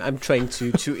mean, I'm trying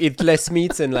to eat less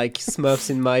meat, and like Smurfs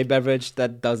in my beverage,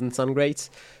 that doesn't sound great.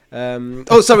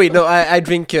 Sorry, no, I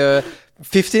drink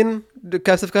 15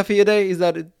 cups of coffee a day. Is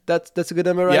that's a good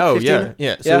number, right?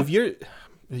 Yeah, 15? So if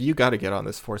you got to get on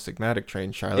this Four Sigmatic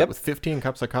train, Charlotte. With 15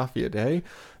 cups of coffee a day,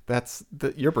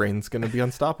 your brain's going to be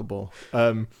unstoppable.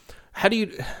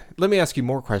 Let me ask you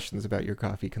more questions about your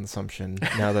coffee consumption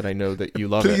now that I know that you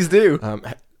love Please it. Please do.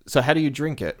 So how do you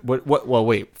drink it? Well,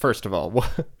 wait, first of all,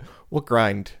 what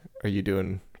grind are you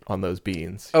doing on those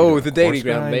beans? The daily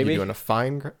grind, maybe. You doing a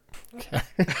fine grind?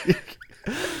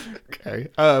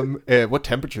 Okay. What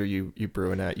temperature you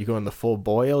brewing at? You going the full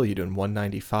boil? You doing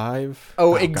 195?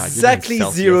 Exactly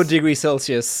God, 0 degrees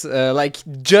Celsius. Like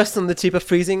just on the tip of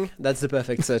freezing. That's the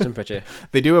perfect temperature.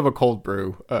 They do have a cold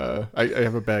brew. I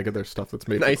have a bag of their stuff that's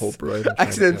made for cold brew.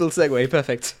 Accidental segue.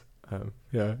 Perfect.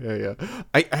 Yeah.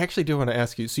 I actually do want to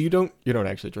ask you. So you don't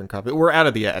actually drink coffee. We're out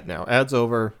of the ad now. Ad's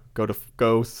over.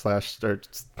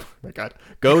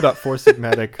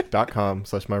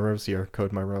 Go.foursigmatic.com/MyRoseHere.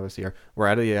 Code MyRoseHere. We're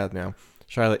out of the ad now.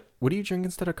 Charlotte, what do you drink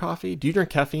instead of coffee? Do you drink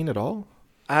caffeine at all?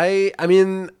 I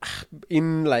mean,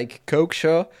 in like Coke,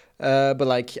 sure, but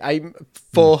like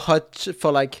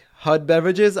for like hot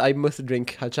beverages, I mostly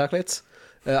drink hot chocolates,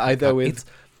 either with. It's-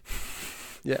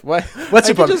 Yeah, what's I your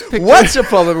can problem? just picture- What's your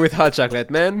problem with hot chocolate,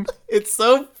 man? It's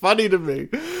so funny to me.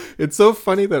 It's so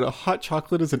funny that a hot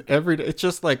chocolate is an everyday. It's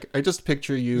just like I just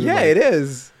picture you. Yeah, like, it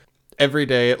is. every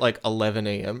day at like 11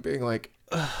 a.m. being like,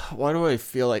 "Ugh, why do I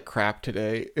feel like crap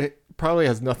today? It probably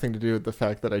has nothing to do with the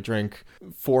fact that I drank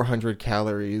 400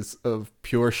 calories of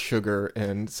pure sugar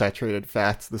and saturated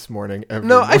fats this morning. No,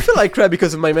 morning I feel like crap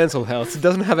because of my mental health. It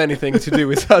doesn't have anything to do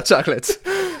with hot chocolate.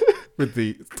 with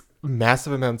the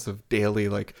massive amounts of daily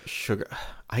like sugar.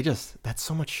 That's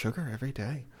so much sugar every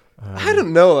day. I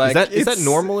don't know. Like, Is that it's-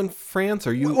 normal in France?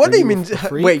 Are you? What are do you mean? a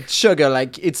freak? Wait, sugar?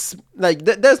 Like it's like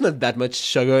there's not that much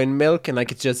sugar in milk, and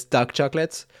like it's just dark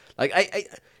chocolate. Like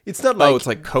it's not like Oh, it's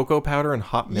like cocoa powder and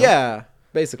hot milk. yeah,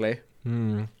 basically.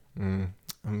 I'm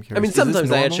curious. I mean, Is this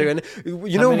sometimes I add normal? sugar. In it.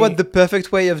 You How know many- what the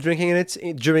perfect way of drinking it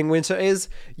during winter is?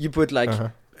 You put like Uh-huh.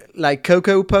 like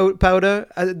cocoa powder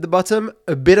at the bottom,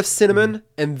 a bit of cinnamon,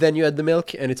 and then you add the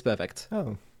milk, and it's perfect.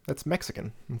 Oh, that's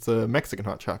Mexican. It's a Mexican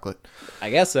hot chocolate. I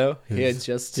guess so. Here Yes. it's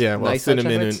just Yeah, well, nice hot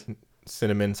cinnamon chocolate. and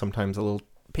cinnamon. Sometimes a little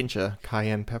pinch of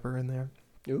cayenne pepper in there.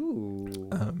 Ooh.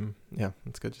 Yeah,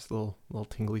 it's good. Just a little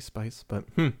tingly spice. But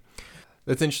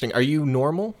that's interesting. Are you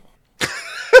normal?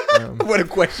 What a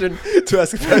question to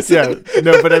ask a person. Yeah,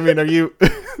 no, but I mean, are you?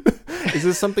 Is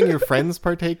this something your friends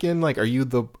partake in? Like,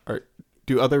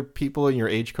 do other people in your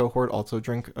age cohort also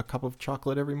drink a cup of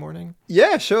chocolate every morning?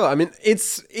 Yeah, sure. I mean,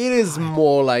 it is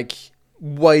more like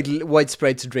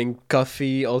widespread to drink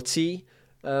coffee or tea.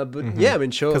 But yeah, I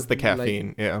mean, sure. Because the like-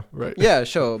 caffeine. Yeah, right. yeah,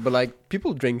 sure. But like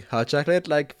people drink hot chocolate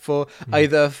like for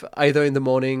either in the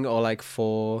morning or like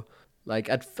for like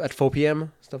at 4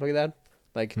 p.m. stuff like that.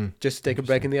 Like just to take a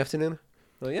break in the afternoon.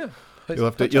 Well, yeah. You'll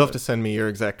have to send me your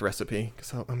exact recipe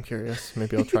because I'm curious.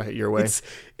 Maybe I'll try it your way.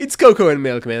 It's cocoa and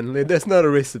milk, man. That's not a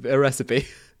recipe.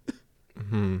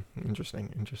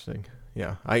 Interesting.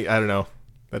 Yeah, I don't know.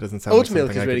 That doesn't sound. Oat like milk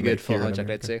something is I really could good make for here in hot chocolate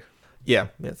America. too. Yeah,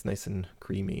 it's nice and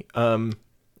creamy.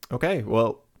 Okay,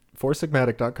 well,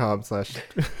 foursigmatic.com/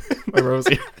 my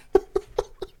Rosie.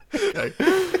 Okay,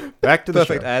 back to the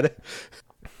Perfect show. ad.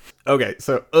 Okay,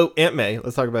 so Aunt May.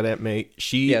 Let's talk about Aunt May.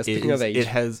 Yeah, speaking of age.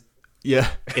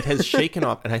 It has shaken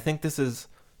up, and I think this is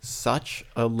such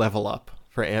a level up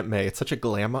for Aunt May. It's such a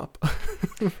glam up.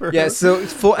 for Yeah, her. so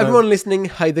for everyone listening,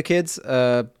 hi the kids.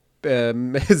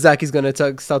 Zach is gonna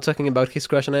start talking about his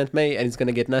crush on Aunt May, and it's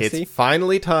gonna get nasty. It's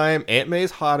finally time. Aunt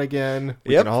May's hot again.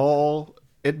 We Yep. can all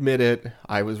admit it.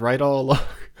 I was right all along.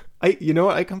 You know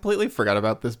what? I completely forgot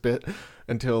about this bit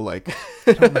until like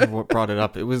I don't remember what brought it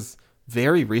up. It was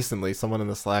very recently. Someone in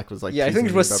the Slack was like, Yeah, I think teasing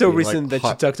it me was about so being, recent like, that you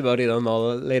hot. talked about it on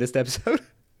our latest episode.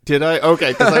 Did I?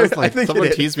 Okay, because I was I like, think you someone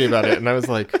did. teased me about it, and I was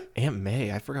like, Aunt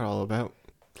May. I forgot all about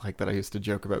like that. I used to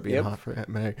joke about being Yep. hot for Aunt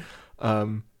May.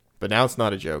 But now it's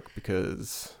not a joke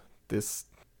because this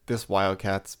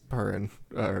Wildcat's purring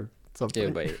or something. Yeah,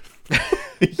 wait.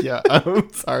 Yeah,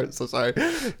 I'm sorry. So sorry.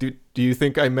 Do you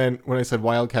think I meant when I said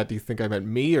Wildcat? Do you think I meant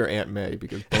me or Aunt May?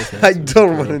 Because both I answers are don't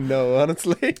true. want to know,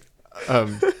 honestly.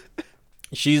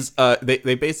 She's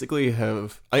they basically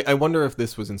have. I wonder if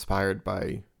this was inspired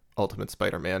by Ultimate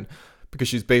Spider-Man because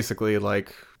she's basically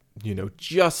like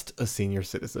just a senior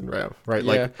citizen, right? Yeah.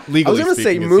 Like legally. I was gonna say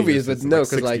speaking, a movies, senior but citizen, no,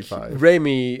 because like 65.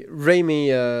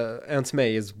 Raimi Aunt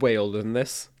May is way older than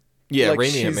this. Yeah, like, Raimi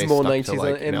she's Aunt May more stuck 90s to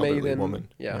like Aunt an May elderly than- woman.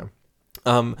 yeah.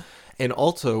 And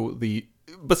also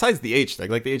besides the age thing,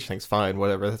 like the age thing's fine,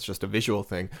 whatever. That's just a visual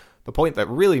thing. The point that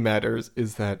really matters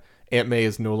is that Aunt May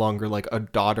is no longer like a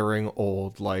doddering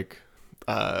old like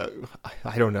I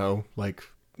don't know, like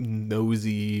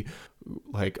nosy,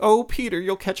 like, oh Peter,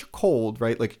 you'll catch a cold,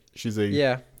 right? Like she's a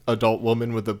Yeah. adult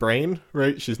woman with a brain,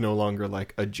 right? She's no longer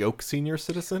like a joke senior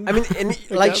citizen. I mean, and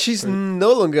I like guess, she's right?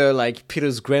 no longer like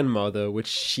Peter's grandmother, which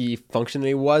she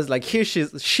functionally was. Like here,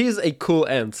 she's a cool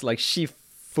aunt. Like she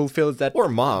fulfills that. Or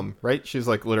mom, right? She's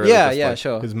like literally Yeah, just, yeah, like,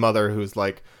 sure. his mother who's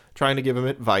like trying to give him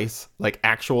advice, like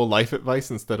actual life advice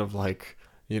instead of like,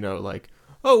 like,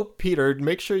 oh, Peter,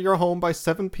 make sure you're home by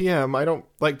 7 p.m. I don't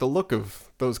like the look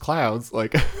of those clouds.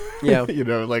 Like, Yeah.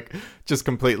 like just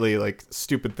completely like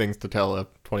stupid things to tell a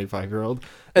 25-year-old.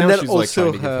 And Now then she's, like, also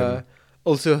trying to give her, him-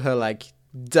 also her like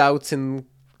doubts and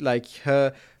like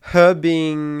her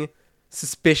being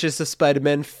suspicious of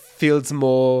Spider-Man feels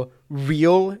more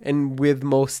real and with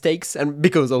more stakes, and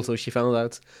because also she found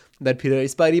out that Peter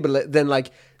is Spidey, but then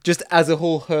like just as a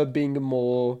whole, her being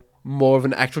more of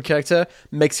an actual character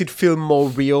makes it feel more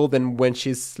real than when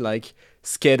she's like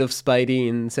scared of Spidey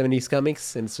in 70s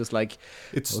comics, and it's just like,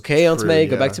 It's okay, Aunt true, May,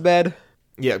 go yeah. back to bed.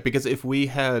 Yeah, because if we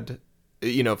had,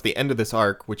 if the end of this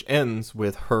arc, which ends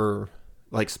with her,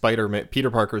 like Spider-Man, Peter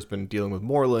Parker's been dealing with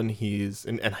Morlun.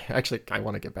 And actually, I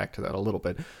want to get back to that a little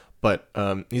bit, but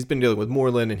he's been dealing with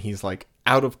Morlun, and he's like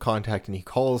out of contact, and he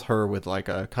calls her with like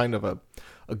a kind of a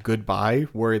goodbye,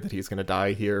 worried that he's going to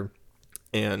die here.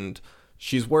 And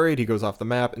she's worried. He goes off the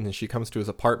map, and then she comes to his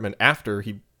apartment after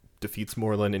he defeats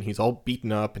Morlun, and he's all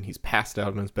beaten up, and he's passed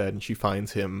out in his bed, and she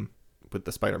finds him with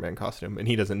the Spider-Man costume, and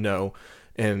he doesn't know.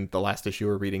 And the last issue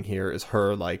we're reading here is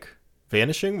her like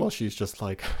vanishing while she's just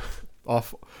like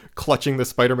off clutching the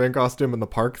Spider-Man costume in the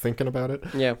park thinking about it.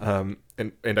 Yeah.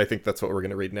 And I think that's what we're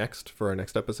going to read next for our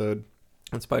next episode.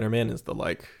 And Spider-Man is the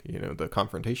the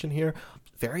confrontation here.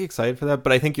 Very excited for that.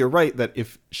 But I think you're right that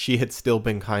if she had still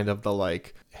been kind of the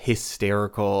like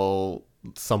hysterical,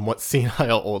 somewhat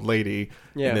senile old lady,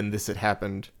 and then this had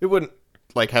happened, it wouldn't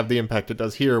like have the impact it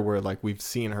does here, where like we've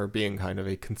seen her being kind of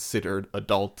a considered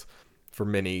adult for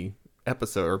many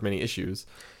episodes or many issues.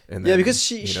 And then, because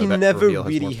she never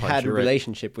really had a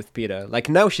relationship with Peter. Like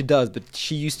now she does, but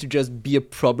she used to just be a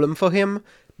problem for him.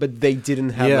 But they didn't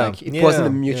have it wasn't a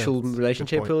mutual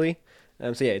relationship really.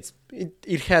 So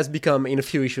it has become in a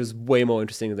few issues way more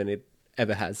interesting than it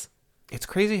ever has. It's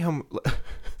crazy how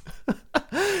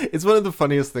it's one of the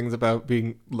funniest things about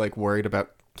being like worried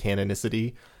about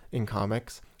canonicity in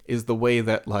comics is the way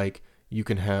that like you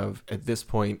can have at this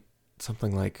point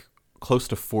something like close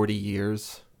to 40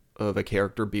 years of a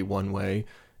character be one way,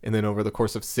 and then over the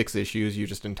course of 6 issues you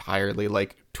just entirely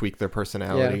like tweak their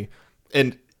personality.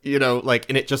 And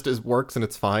and it just works and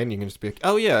it's fine. You can just be like,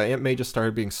 oh yeah, Aunt May just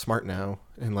started being smart now,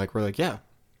 and like we're like, yeah,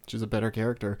 she's a better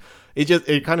character.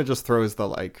 It kind of just throws the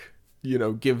like,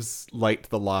 gives light to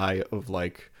the lie of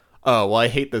like, oh well, I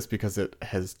hate this because it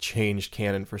has changed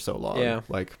canon for so long. Yeah.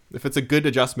 Like if it's a good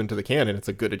adjustment to the canon, it's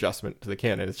a good adjustment to the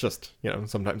canon. It's just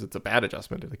sometimes it's a bad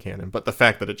adjustment to the canon, but the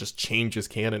fact that it just changes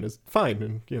canon is fine,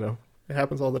 and it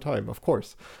happens all the time, of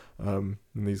course, in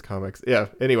these comics. Yeah,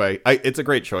 anyway, it's a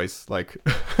great choice. Like,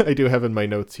 I do have in my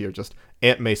notes here just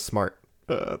Aunt May smart.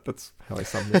 That's how I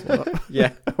sum this one up.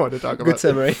 Yeah. I wanted to talk about. Good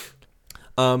summary.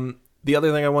 The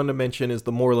other thing I wanted to mention is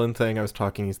the Morlun thing. I was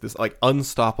talking, is this, like,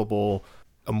 unstoppable,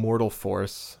 immortal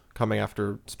force coming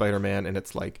after Spider-Man, and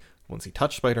it's like, once he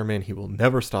touched Spider-Man, he will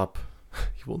never stop.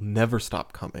 He will never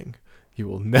stop coming. He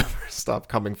will never stop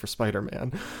coming for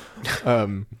Spider-Man.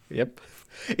 Yep.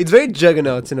 It's very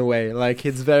Juggernaut in a way. Like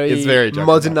it's very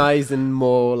modernized and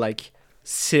more like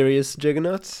serious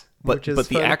Juggernaut. But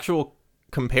the actual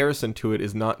comparison to it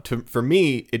is not for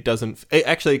me. It doesn't.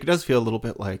 It does feel a little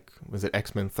bit like, was it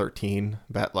X-Men 13?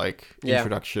 That like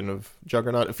introduction of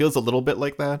Juggernaut. It feels a little bit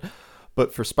like that.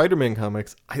 But for Spider-Man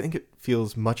comics, I think it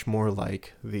feels much more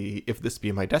like the If This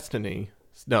Be My Destiny.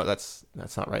 No, that's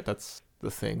not right. That's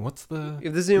the Thing. What's the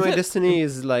If This Be My Destiny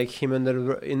is like him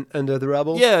under the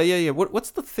rubble? Yeah.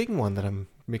 What's the Thing one that I'm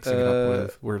mixing it up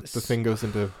with, where the Thing goes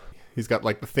into, he's got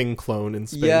like the Thing clone in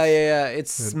space. Yeah.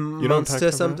 It's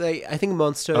Monster something. I think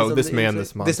Monster. Oh, This Man,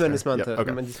 This Monster. This Man, This Monster. Yep,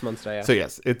 okay. This Monster. Yeah. So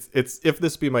yes, it's If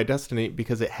This Be My Destiny,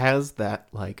 because it has that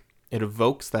like, it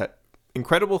evokes that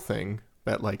incredible thing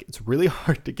that like it's really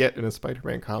hard to get in a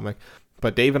Spider-Man comic.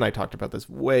 But Dave and I talked about this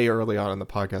way early on in the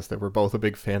podcast that we're both a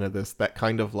big fan of this. That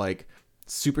kind of like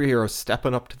superheroes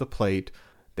stepping up to the plate.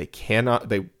 They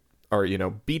are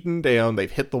beaten down,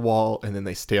 they've hit the wall, and then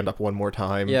they stand up one more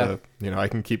time. Yeah. I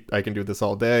can do this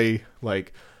all day,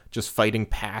 like just fighting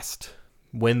past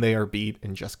when they are beat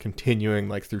and just continuing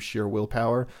like through sheer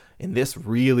willpower. And this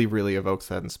really, really evokes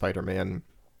that in Spider-Man.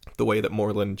 The way that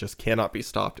Morlun just cannot be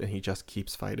stopped, and he just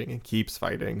keeps fighting,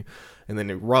 and then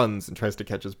he runs and tries to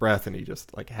catch his breath, and he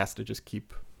just like has to just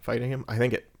keep fighting him. I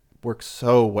think it works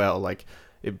so well. Like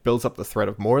it builds up the threat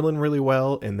of Morlun really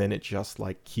well, and then it just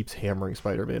like keeps hammering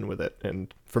Spider-Man with it.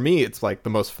 And for me, it's like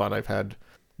the most fun I've had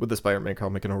with the Spider-Man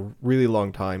comic in a really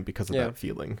long time because of that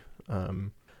feeling.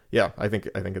 I think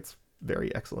it's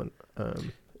very excellent.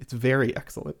 It's very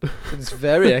excellent. It's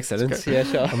very excellent. Yeah,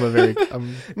 sure.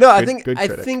 I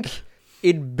think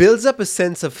it builds up a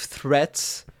sense of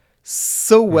threat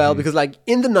so well, because like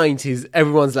in the 90s,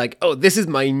 everyone's like, oh, this is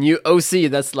my new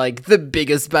OC. That's like the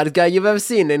biggest bad guy you've ever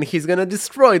seen, and he's gonna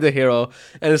destroy the hero.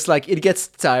 And it's like, it gets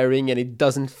tiring and it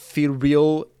doesn't feel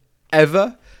real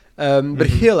ever. But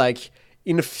here, like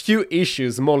in a few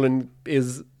issues, Morlun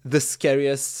is the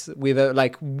scariest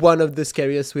one of the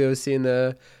scariest we've ever seen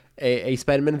a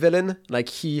Spider-Man villain. Like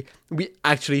we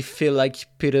actually feel like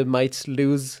Peter might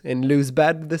lose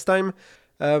bad this time.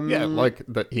 Like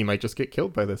that he might just get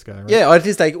killed by this guy, right? Yeah, or at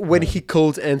least like when he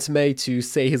called Aunt May to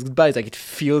say his goodbyes, like it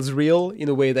feels real in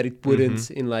a way that it wouldn't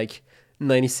in like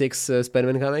 96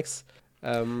 Spider-Man comics.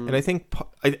 And I think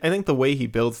the way he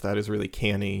builds that is really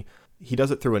canny. He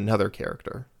does it through another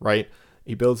character, right?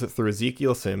 He builds it through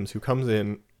Ezekiel Sims, who comes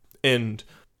in and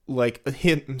like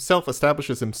himself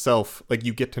establishes himself. Like,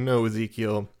 you get to know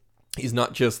Ezekiel. He's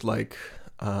not just like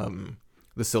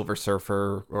the Silver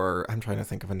Surfer, or I'm trying to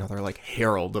think of another like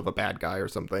herald of a bad guy or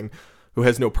something, who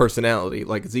has no personality.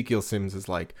 Like, Ezekiel Sims is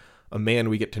like a man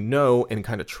we get to know and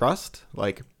kind of trust.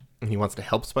 Like, and he wants to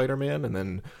help Spider-Man and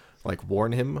then like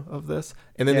warn him of this.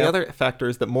 And then the other factor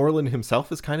is that Moreland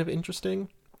himself is kind of interesting.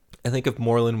 I think if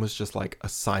Moreland was just like a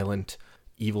silent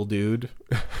evil dude,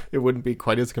 it wouldn't be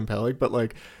quite as compelling, but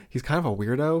like he's kind of a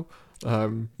weirdo.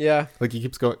 Like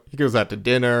he goes out to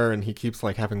dinner and he keeps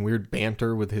like having weird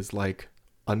banter with his like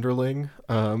underling,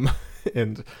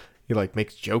 and he like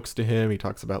makes jokes to him. He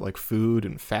talks about like food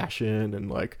and fashion, and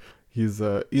like he's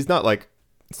not like,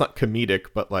 it's not comedic,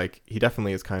 but like he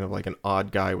definitely is kind of like an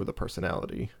odd guy with a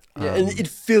personality. Yeah, and it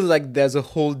feels like there's a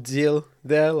whole deal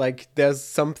there. Like there's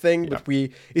something, but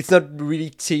it's not really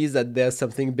teased that there's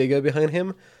something bigger behind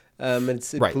him. And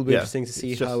it will be interesting to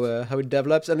see how it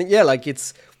develops. And like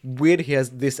it's weird. He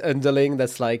has this underling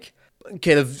that's like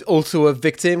kind of also a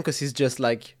victim, because he's just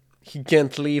like, he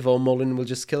can't leave or Moreland will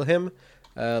just kill him.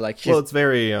 It's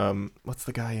very what's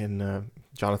the guy in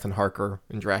Jonathan Harker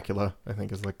in Dracula, I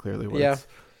think, is like clearly what it's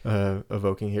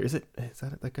evoking here. Is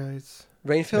that guy's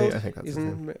Rainfield? I think that's his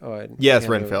name. Renfield. Yes,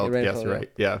 you're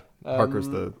right. Yeah, Harker's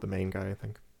the main guy, I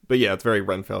think. But yeah, it's very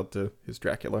Renfield to his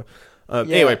Dracula.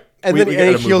 Anyway, and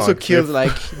then he also killed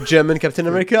like German Captain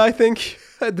America, I think,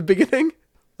 at the beginning.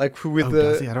 Like with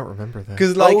does he? I don't remember that.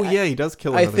 Because like, he does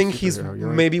kill. I think he's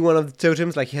maybe one of the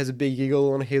totems. Like he has a big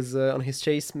eagle on his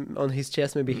chest.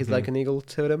 Maybe he's like an eagle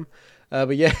totem.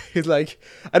 But yeah, he's like,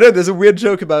 I don't know. There's a weird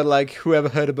joke about like whoever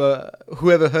heard of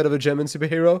a German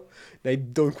superhero. They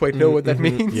don't quite know what that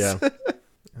means. Yeah,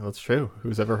 well, it's true.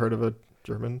 Who's ever heard of a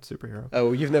German superhero?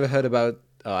 Oh, you've never heard about?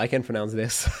 Oh, I can't pronounce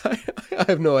this. I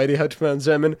have no idea how to pronounce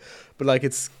German, but like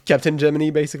it's Captain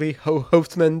Germany basically.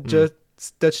 Hauptmann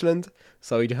Deutschland.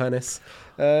 Sorry, Johannes.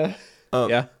 Yeah.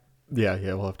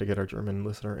 Yeah, we'll have to get our German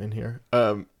listener in here.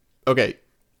 Okay,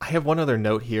 I have one other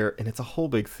note here, and it's a whole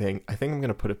big thing. I think I'm going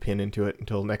to put a pin into it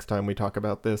until next time we talk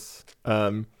about this.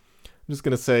 I'm just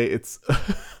going to say it's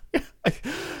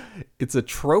it's a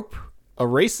trope, a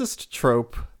racist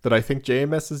trope that I think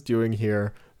JMS is doing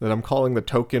here, that I'm calling the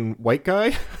token white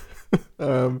guy.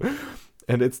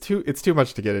 And it's too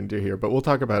much to get into here, but we'll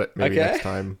talk about it maybe next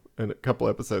time in a couple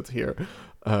episodes here.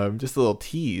 Just a little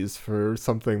tease for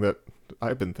something that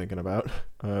I've been thinking about.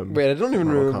 Wait, I don't even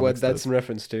remember what that's in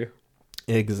reference to.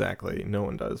 Exactly. No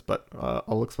one does, but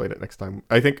I'll explain it next time.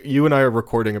 I think you and I are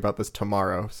recording about this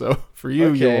tomorrow, so for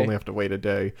you, you'll only have to wait a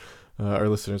day. Our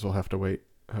listeners will have to wait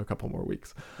a couple more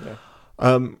weeks. Yeah.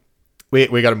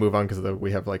 We got to move on because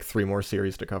we have like 3 more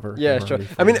series to cover. Yeah, sure.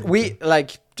 I mean, we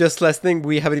like, just last thing,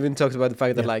 we haven't even talked about the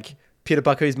fact that like Peter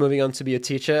Parker is moving on to be a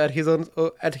teacher at his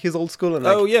old school, and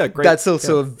like, great. That's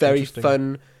also a very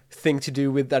fun thing to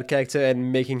do with that character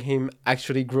and making him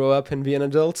actually grow up and be an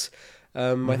adult.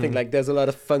 I think like there's a lot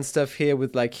of fun stuff here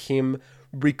with like him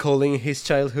recalling his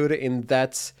childhood in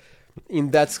that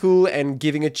school and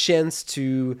giving a chance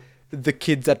to the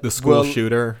kids at the school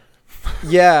shooter.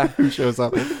 Yeah. Who shows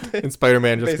up and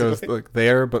Spider-Man just goes, look,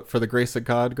 there, but for the grace of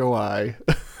God go I.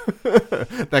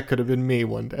 That could have been me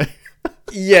one day.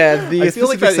 Yeah, I feel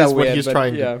like that is what he's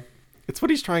trying to. It's what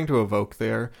he's trying to evoke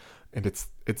there, and it's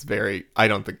very. I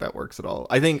don't think that works at all.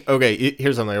 I think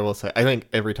here's something I will say. I think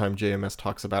every time JMS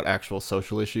talks about actual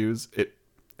social issues,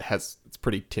 it's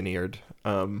pretty tin-eared.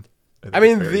 I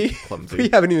mean, we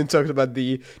haven't even talked about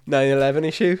the 9/11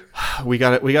 issue. We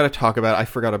got to talk about it. I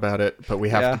forgot about it, but we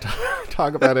have to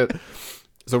talk about it.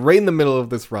 So right in the middle of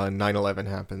this run, 9/11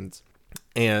 happens,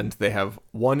 and they have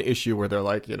one issue where they're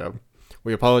like,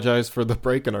 we apologize for the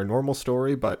break in our normal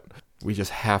story, but we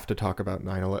just have to talk about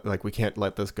 9/11. Like, we can't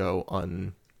let this go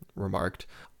unremarked.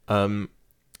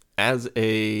 As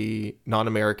a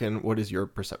non-American, what is your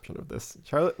perception of this,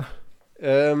 Charlotte?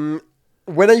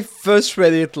 When I first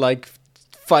read it, like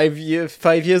 5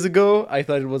 years ago, I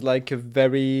thought it was like a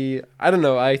very, I don't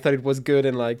know, I thought it was good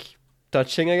and like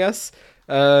touching, I guess.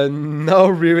 Now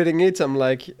rereading it, I'm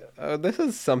like, this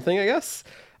is something, I guess.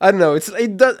 I don't know.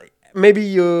 It does. Maybe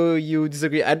you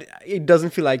disagree. It doesn't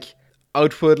feel like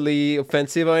outwardly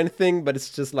offensive or anything, but it's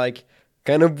just like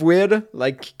kind of weird,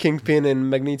 like Kingpin and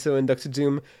Magneto and Doctor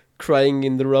Doom crying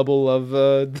in the rubble of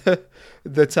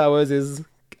the towers is,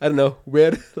 I don't know,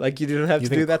 weird. Like, you didn't have to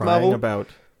do that, Marvel. About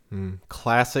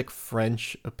classic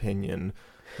French opinion.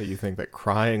 that you think that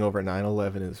crying over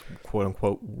 9/11 is quote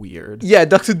unquote weird. Yeah,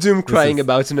 Doctor Doom crying is-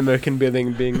 about an American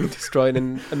building being destroyed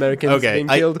and Americans Okay, being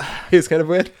killed is kind of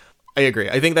weird. I agree.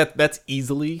 I think that's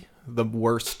easily the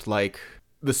worst, like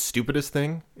the stupidest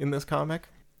thing in this comic.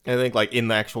 I think like in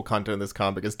the actual content of this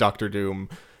comic is Doctor Doom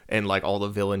and like all the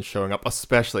villains showing up,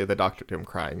 especially the Doctor Doom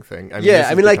crying thing. I mean, this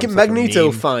has like become such a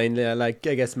Magneto, meme. fine. Yeah, like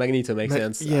I guess Magneto makes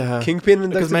sense. Yeah, Kingpin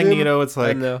and because Doctor Doom. Magneto, it's I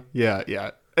like don't know.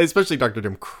 yeah, especially Doctor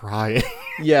Doom crying.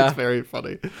 Yeah, It's very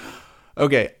funny.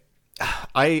 Okay,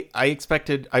 I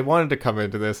wanted to come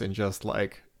into this and just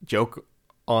like joke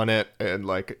on it and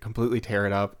like completely tear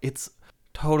it up. It's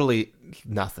totally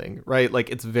nothing, right? Like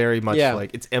it's very much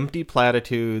like it's empty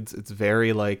platitudes. It's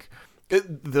very like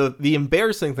the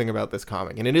embarrassing thing about this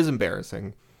comic, and it is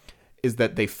embarrassing, is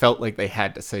that they felt like they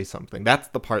had to say something. That's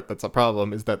the part that's a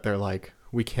problem, is that they're like,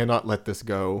 we cannot let this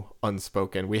go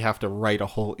unspoken. We have to write a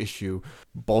whole issue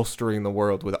bolstering the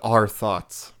world with our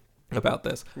thoughts about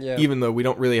this. Yeah. Even though we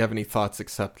don't really have any thoughts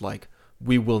except like,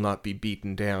 we will not be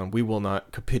beaten down. We will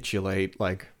not capitulate.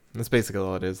 Like, that's basically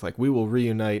all it is. Like, we will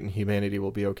reunite and humanity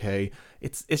will be okay.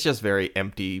 It's just very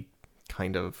empty,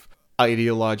 kind of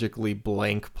ideologically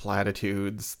blank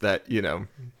platitudes that, you know,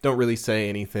 don't really say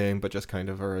anything, but just kind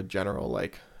of are a general,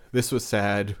 like, this was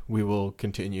sad, we will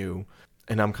continue.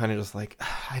 And I'm kind of just like,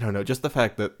 I don't know, just the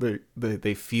fact that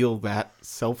they feel that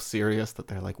self-serious, that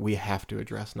they're like, we have to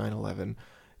address 9/11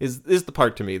 is the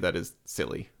part to me that is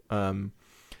silly.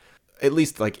 At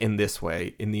least like in this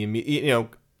way, in the, you know,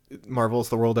 Marvel's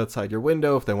the world outside your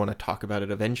window. If they want to talk about it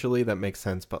eventually, that makes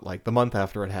sense. But like the month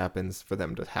after it happens, for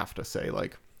them to have to say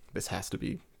like, this has to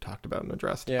be talked about and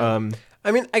addressed. Yeah.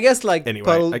 I mean, I guess like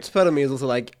Anyway, part of me is also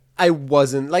like, I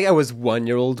was 1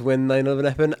 year old when 9/11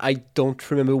 happened. I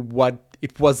don't remember what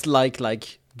it was like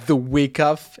the week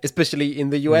of, especially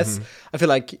in the US. I feel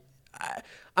like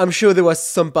I'm sure there was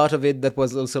some part of it that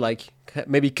was also like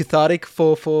maybe cathartic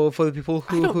for the people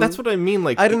who. That's what I mean.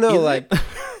 Like, I don't know. is Like, it-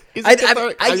 is it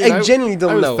cathartic? I genuinely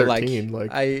don't was know. 13,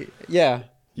 I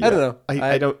don't know.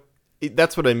 I don't.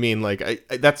 That's what I mean. Like,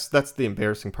 that's the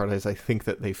embarrassing part, is I think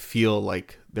that they feel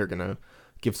like they're gonna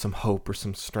give some hope or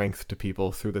some strength to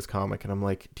people through this comic, and I'm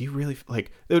like, do you really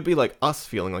like? It would be like us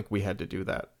feeling like we had to do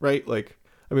that, right? Like,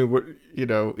 I mean, we're, you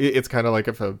know, it's kind of like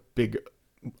if a big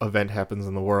event happens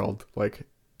in the world, like,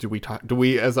 do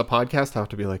we as a podcast have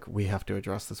to be like, we have to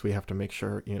address this, we have to make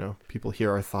sure, you know, people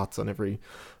hear our thoughts on every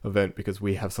event because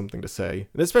we have something to say,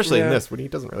 and especially in this when he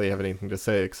doesn't really have anything to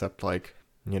say except like,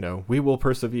 you know, we will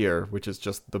persevere, which is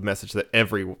just the message that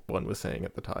everyone was saying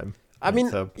at the time. I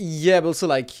mean, yeah, but also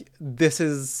like, this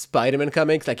is Spider-Man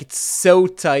comics. Like, it's so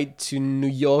tied to New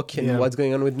York and what's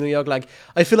going on with New York. Like,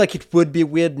 I feel like it would be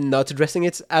weird not addressing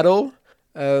it at all.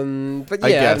 But yeah, I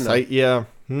guess I don't know.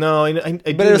 No, I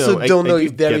But I also don't know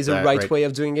if there is a right way. way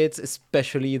of doing it,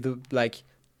 especially the like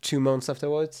 2 months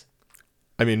afterwards.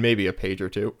 I mean, maybe a page or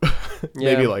two.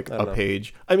 Yeah, maybe like I don't a know.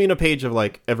 page. I mean, a page of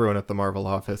like everyone at the Marvel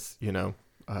office, you know,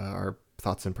 our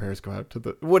thoughts and prayers go out to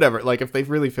the whatever. Like, if they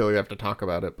really feel they have to talk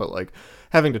about it, but like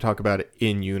having to talk about it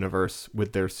in universe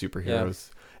with their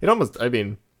superheroes, it almost, I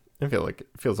mean, I feel like it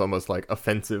feels almost like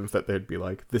offensive that they'd be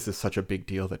like, this is such a big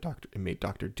deal that it made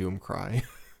Doctor Doom cry.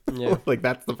 Yeah. Like,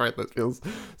 that's the part that feels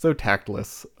so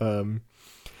tactless.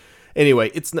 Anyway,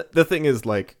 the thing is,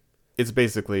 like, it's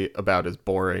basically about as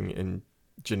boring and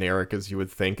generic as you would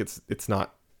think. It's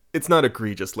not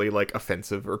egregiously like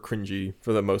offensive or cringy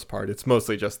for the most part. It's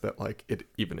mostly just that like it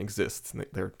even exists, and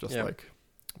they're just like,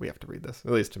 we have to read this,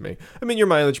 at least to me. I mean, your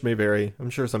mileage may vary. I'm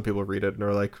sure some people read it and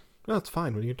are like, no, it's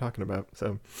fine, what are you talking about?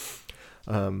 So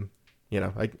you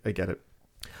know, I get it.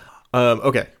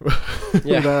 Okay.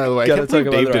 Yeah, By the way, I gotta can't believe talk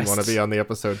about Dave the didn't want to rest. be on the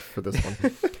episode for this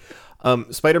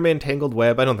one. Spider-Man Tangled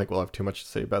Web, I don't think we'll have too much to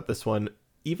say about this one,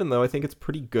 even though I think it's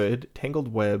pretty good.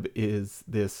 Tangled Web is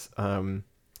this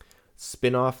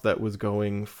spin-off that was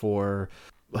going for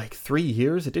like 3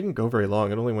 years. It didn't go very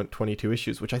long. It only went 22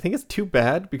 issues, which I think is too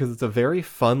bad, because it's a very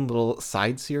fun little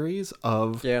side series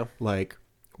of like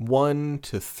 1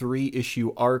 to 3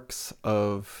 issue arcs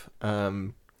of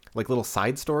like little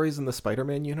side stories in the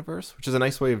Spider-Man universe, which is a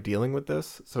nice way of dealing with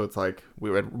this. So it's like, we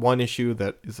read one issue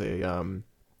that is a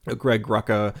Greg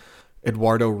Rucka,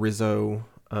 Eduardo Rizzo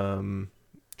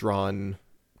drawn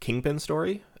Kingpin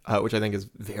story, which I think is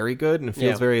very good, and it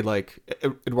feels very like,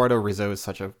 Eduardo Rizzo is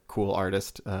such a cool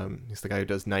artist. He's the guy who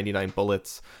does 99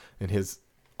 Bullets, and his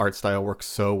art style works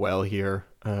so well here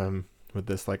with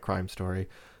this like crime story,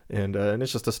 and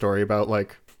it's just a story about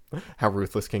like how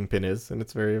ruthless Kingpin is, and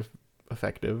it's very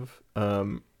effective.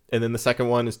 And then the second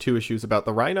one is 2 issues about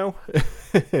the Rhino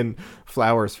and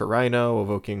flowers for Rhino,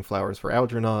 evoking flowers for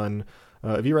Algernon.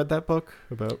 Have you read that book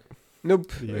about?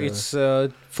 Nope. The, It's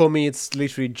for me. It's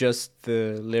literally just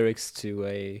the lyrics to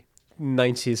a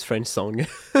 '90s French song.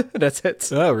 That's it.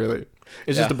 Oh, really?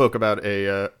 It's just Yeah. a book about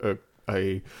a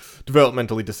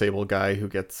developmentally disabled guy who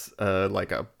gets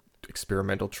like a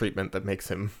experimental treatment that makes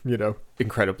him,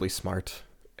 incredibly smart,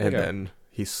 and Okay. then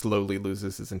he slowly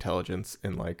loses his intelligence.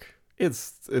 And like,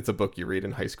 it's a book you read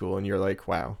in high school, and you're like,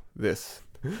 wow, this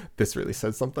really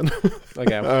says something.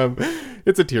 Okay.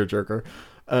 It's a tearjerker.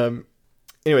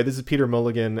 Anyway, this is Peter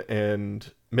Milligan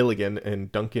and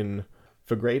Duncan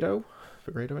Fegredo,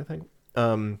 I think.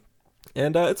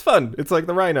 And it's fun. It's like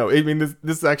the Rhino. I mean,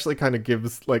 this actually kind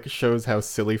of shows how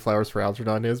silly Flowers for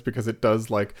Algernon is, because it does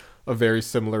like a very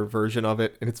similar version of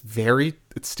it, and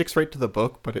it sticks right to the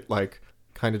book, but it like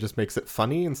kind of just makes it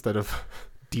funny instead of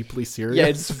deeply serious. Yeah,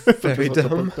 it's which is very what the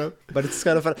dumb, book does. but it's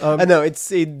kind of fun. I know it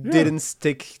didn't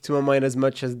stick to my mind as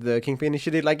much as the Kingpin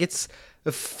issue did. Like, it's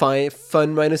a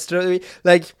fun Rhino story.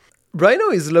 Like, Rhino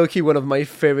is low-key one of my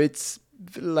favorites,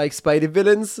 like, Spidey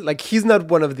villains. Like, he's not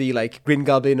one of the like Green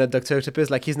Goblin or Doctor Octopus.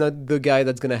 Like, he's not the guy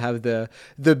that's gonna have the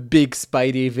big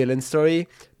Spidey villain story.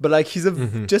 But like, he's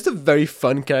just a very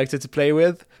fun character to play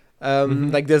with.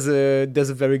 Like, there's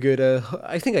a very good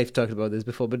I think I've talked about this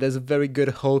before, but there's a very good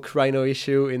Hulk Rhino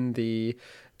issue in the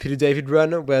Peter David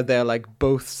run where they're like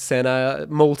both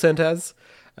mole Santas.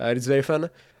 It's very fun.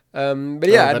 But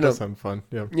yeah, I that don't know. does sound fun.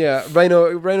 Yeah. Yeah,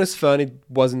 Rhino's fun. It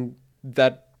wasn't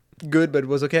that good, but it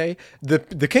was okay.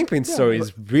 The Kingpin story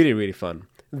is really, really fun.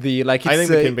 I think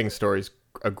the Kingpin story is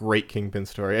a great Kingpin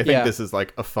story. I think Yeah. this is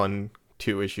like a fun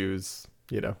 2 issues.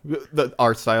 The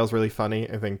art style is really funny.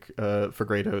 I think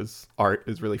Fegredo's art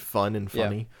is really fun and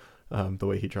funny. The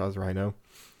way he draws Rhino.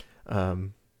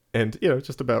 And,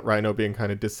 just about Rhino being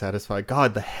kind of dissatisfied.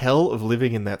 God, the hell of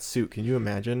living in that suit. Can you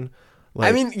imagine? Like,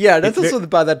 I mean, yeah, that's also the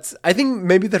part that I think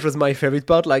maybe that was my favorite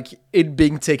part, like it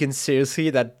being taken seriously,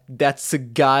 that's a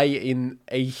guy in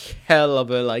a hell of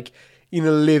a, like, in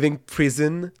a living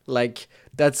prison. Like,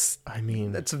 that's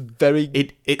a very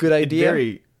good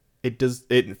idea.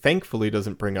 It thankfully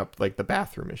doesn't bring up like the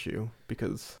bathroom issue,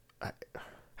 because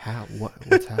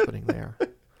what's happening there?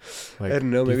 Like, I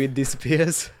don't know, maybe it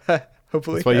disappears.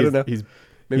 Hopefully, that's why I don't know. He's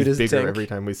Maybe there's a bigger tank. every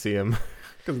time we see him,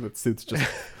 because that suit's just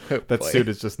Oh, that boy. suit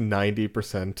is just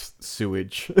 90%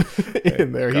 sewage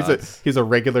in there. God. He's a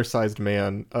regular sized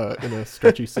man in a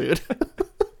stretchy suit.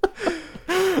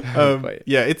 Boy.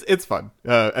 Yeah, it's fun.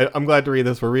 I'm glad to read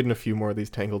this. We're reading a few more of these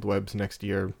Tangled Webs next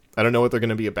year. I don't know what they're going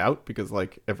to be about, because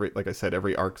like I said,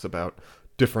 every arc's about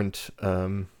different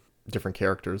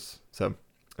characters. So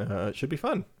it should be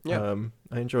fun. Yeah.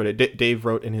 I enjoyed it. Dave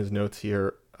wrote in his notes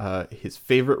here his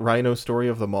favorite Rhino story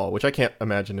of them all, which I can't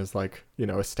imagine is like,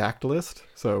 a stacked list.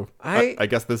 So I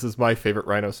guess this is my favorite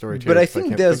Rhino story too. But I 'cause think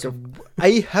can't there's. of-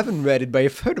 I haven't read it, but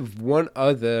I've heard of one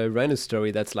other Rhino story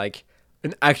that's like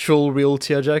an actual real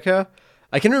tearjerker.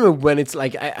 I can remember when it's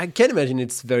like I can't imagine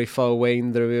it's very far away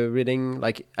in the reading.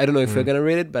 Like, I don't know if we're gonna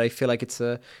read it, but I feel like it's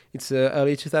a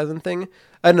early 2000 thing.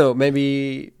 I don't know.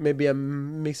 Maybe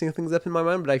I'm mixing things up in my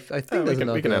mind, but I think there's we can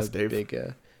another ask Dave. big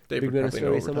Dave big would Rhino probably know story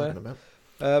what we're somewhere. talking about.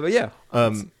 But yeah,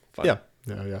 it's fun. Yeah,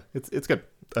 it's good.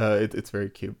 It's very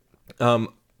cute.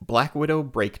 Black Widow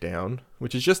Breakdown,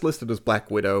 which is just listed as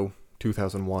Black Widow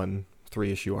 2001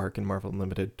 3-issue arc in Marvel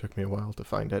Unlimited. Took me a while to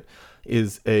find it.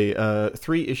 Is a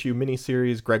 3-issue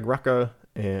miniseries. Greg Rucka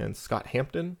and Scott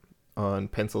Hampton on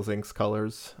Pencils Inks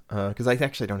colors. Because I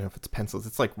actually don't know if it's pencils.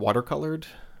 It's like watercolored.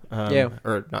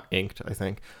 Or not inked, I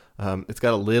think. It's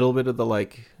got a little bit of the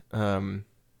like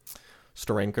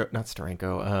Steranko.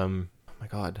 Oh my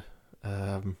God.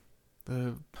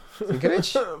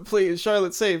 Sienkiewicz? Please,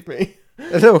 Charlotte, save me.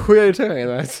 No, who are you talking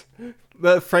about?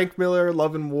 The Frank Miller,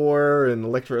 Love and War, and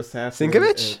Electro Assassin.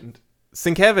 Sienkiewicz?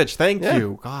 Sienkiewicz, thank Yeah.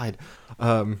 you. God.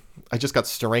 I just got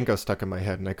Steranko stuck in my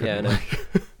head, and I couldn't, Yeah, I know.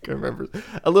 couldn't remember.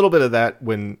 A little bit of that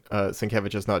when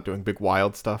Sienkiewicz is not doing big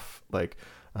wild stuff, like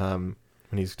when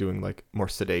he's doing like more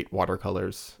sedate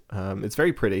watercolors. It's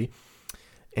very pretty,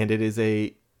 and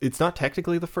it's not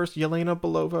technically the first Yelena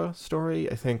Belova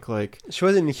story. I think like She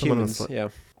was in Someone Humans. was Yeah.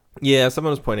 yeah, someone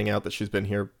was pointing out that she's been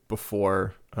here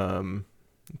before.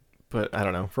 But I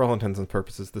don't know. For all intents and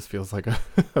purposes, this feels like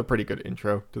a pretty good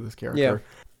intro to this character.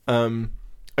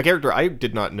 A character I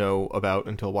did not know about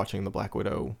until watching the Black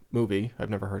Widow movie. I've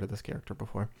never heard of this character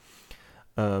before.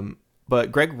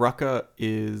 But Greg Rucka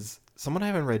is someone I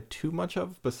haven't read too much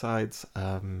of besides...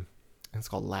 it's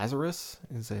called Lazarus.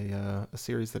 Is a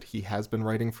series that he has been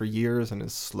writing for years and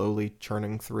is slowly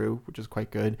churning through, which is quite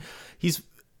good.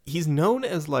 He's known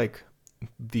as like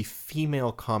the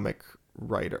female comic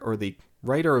writer, or the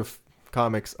writer of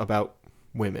comics about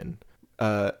women.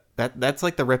 that's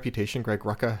like the reputation Greg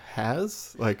Rucka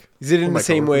has. Like, Is it in oh the my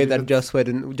same God, way even- that Joss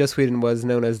Whedon was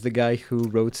known as the guy who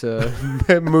wrote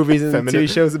movies and Feminine- TV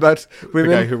shows about the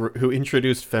guy women? who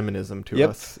introduced feminism to Yep.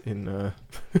 us in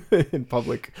in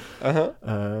public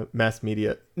Uh-huh. mass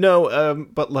media. No,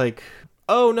 but like,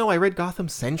 oh no, I read Gotham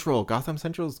Central. Gotham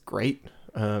Central's great.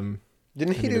 Didn't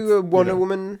he I mean, do a it's, Wonder you know-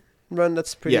 Woman run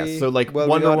that's pretty Yeah, so like well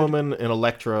Wonder regarded? Woman and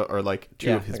Elektra are like two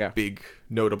Yeah, of his okay. big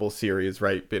notable series,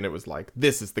 right? And it was like,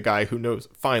 this is the guy who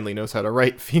finally knows how to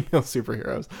write female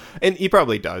superheroes, and he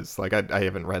probably does. Like, I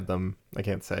haven't read them. I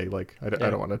can't say like I Yeah.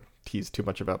 don't want to tease too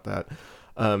much about that.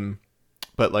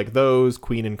 But like those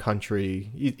Queen and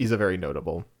Country, he's a very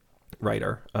notable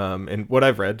writer. And what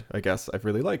I've read, I guess I've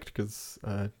really liked because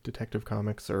Detective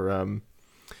Comics or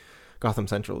Gotham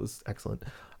Central is excellent.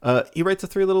 He writes a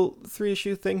three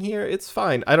issue thing here. It's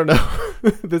fine. I don't know.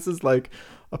 This is like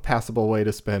a passable way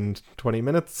to spend 20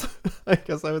 minutes, I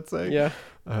guess I would say. Yeah.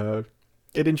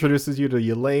 It introduces you to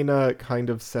Yelena. It kind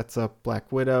of sets up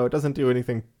Black Widow. It doesn't do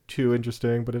anything too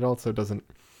interesting, but it also doesn't.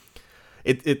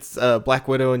 It's Black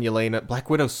Widow and Yelena. Black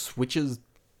Widow switches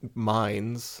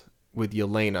minds with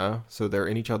Yelena, so they're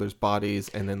in each other's bodies,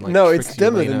 and then like no, tricks it's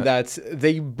dumber than Yelena. that.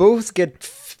 They both get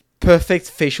perfect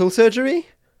facial surgery,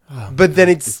 Oh, but then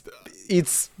God.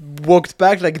 it's walked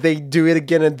back, like they do it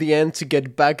again at the end to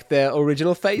get back their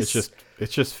original face.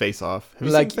 It's just Face Off. Have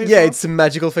you like, seen Face yeah, Off? it's a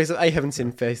magical face off. I haven't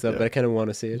seen Face Off, Yeah. but I kind of want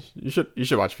to see it. You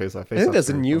should watch Face Off. I think there's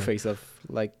a new Face Off,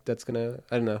 like that's gonna.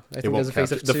 I don't know. I think there's a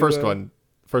Face Off. The 2,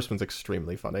 first one's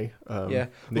extremely funny. Yeah.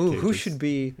 Nick Ooh, Cage who is should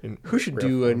be? in Who should rare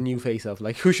do a form. new Face Off?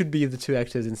 Like, who should be the two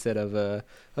actors instead of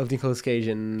Nicolas Cage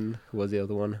and who was the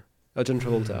other one? Oh, John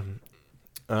Travolta.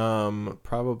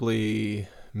 Probably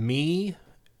me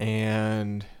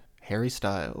and Harry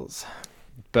Styles.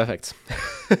 Perfect.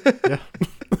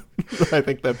 I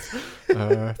think that's.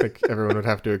 I think everyone would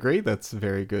have to agree. That's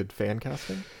very good fan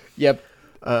casting. Yep.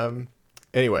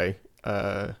 Anyway.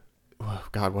 Oh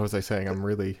God, what was I saying? I'm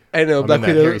I know in Black that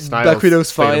Widow. Harry Styles Black Widow's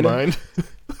state of fine.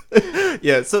 mind.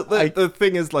 Yeah. So the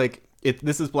thing is, like,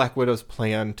 this is Black Widow's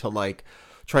plan to like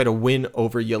try to win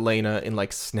over Yelena and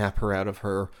like snap her out of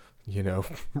her,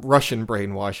 Russian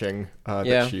brainwashing. Yeah.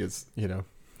 That she is,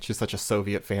 she's such a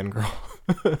Soviet fangirl.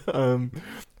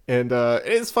 And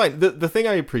it's fine. The thing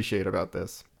I appreciate about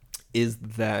this is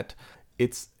that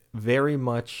it's very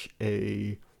much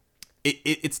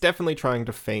it's definitely trying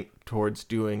to feint towards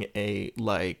doing a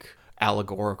like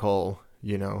allegorical,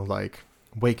 like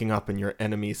waking up in your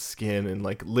enemy's skin and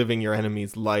like living your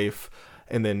enemy's life,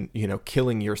 and then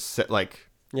killing yourself, like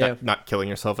not killing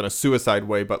yourself in a suicide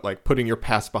way, but like putting your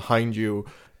past behind you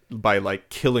by like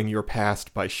killing your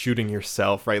past by shooting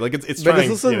yourself, right? Like it's But trying,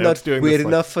 it's also it's not doing weird this,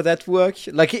 like- enough for that to work.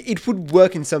 Like, it would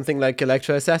work in something like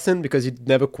Electro Assassin because you'd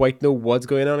never quite know what's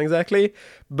going on exactly.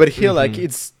 But here, like,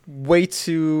 it's way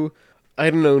too, I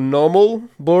don't know, normal,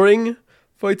 boring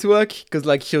for it to work. Because,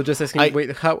 like, she'll just ask me,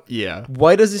 wait, how? Yeah.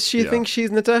 Why does she Yeah. think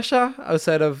she's Natasha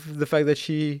outside of the fact that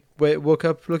she woke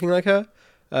up looking like her?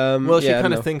 Well, she yeah, I kind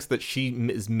don't of know. thinks that she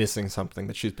is missing something,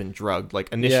 that she's been drugged.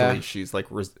 Like, initially, Yeah. she's like,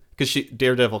 because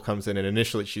Daredevil comes in, and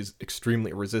initially she's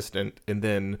extremely resistant, and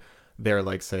then they're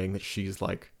like saying that she's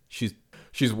like, she's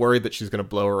worried that she's going to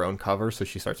blow her own cover, so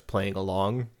she starts playing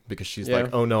along because she's Yeah.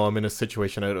 like, oh no, I'm in a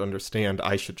situation I don't understand.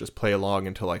 I should just play along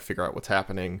until I figure out what's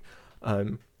happening. I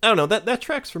don't know. That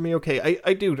tracks for me. Okay,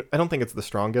 I don't think it's the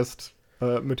strongest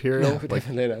material. No, Like,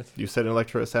 definitely not. you said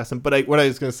Electro Assassin, but what I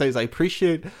was going to say is I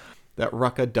appreciate that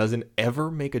Rucka doesn't ever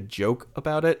make a joke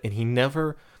about it, and he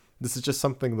never. This is just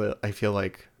something that I feel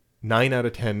like 9 out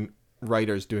of 10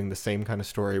 writers doing the same kind of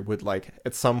story would like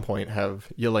at some point have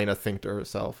Yelena think to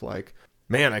herself like,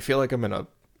 "Man, I feel like I'm in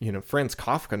a Franz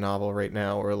Kafka novel right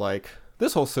now," or like,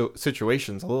 "This whole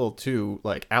situation's a little too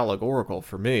like allegorical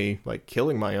for me, like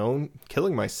killing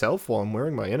myself while I'm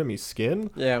wearing my enemy's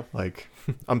skin." Yeah. Like,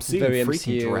 I'm seeing Very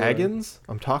freaking MCU, dragons.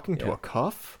 I'm talking to yeah. a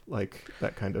cuff, like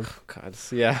that kind of God,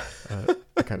 yeah.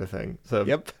 that kind of thing. So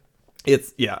Yep.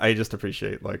 it's I just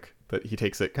appreciate like that he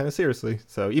takes it kind of seriously.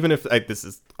 So even if this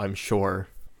is, I'm sure,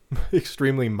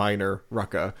 extremely minor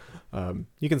Rucka,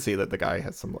 you can see that the guy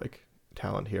has some like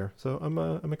talent here. So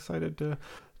I'm excited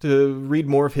to read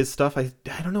more of his stuff. I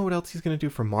don't know what else he's gonna do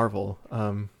for Marvel.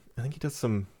 I think he does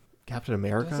some Captain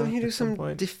America. Doesn't he do at some some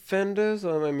point. Defenders,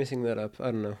 or am I missing that up? I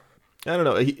don't know. I don't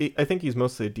know. I think he's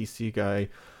mostly a DC guy.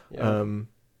 Yeah.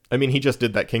 I mean, he just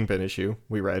did that Kingpin issue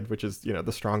we read, which is,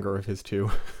 the stronger of his two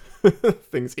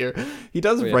things here. He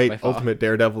does Oh, yeah, by write far. Ultimate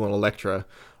Daredevil and Elektra,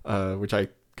 which I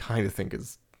kind of think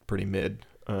is pretty mid.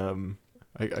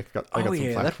 I got Oh, some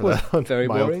yeah, flack that for was that on very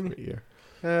my boring. Ultimate year.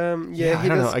 Yeah, I he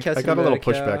don't know. does I Captain got a little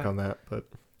America. pushback on that, but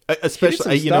He did especially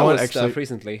some you Star know what Wars actually. stuff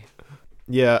recently.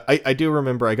 Yeah, I do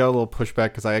remember I got a little pushback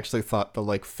because I actually thought the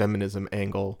like feminism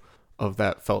angle of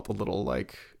that felt a little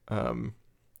like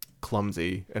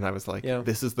clumsy, and I was like, Yeah.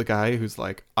 this is the guy who's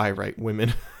like, I write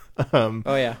women.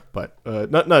 Oh yeah. But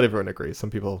not everyone agrees. Some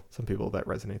people that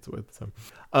resonates with. So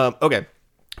okay,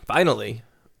 finally,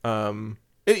 and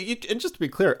just to be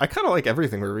clear, I kind of like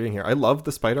everything we're reading here. I love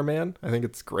the Spider-Man. I think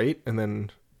it's great, and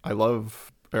then I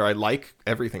like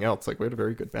everything else. Like we had a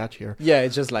very good batch here. Yeah,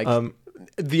 it's just like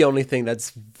the only thing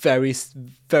that's very,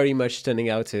 very much standing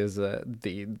out is the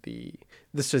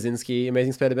Straczynski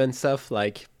Amazing Spider-Man stuff,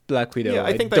 like Black Widow. Yeah,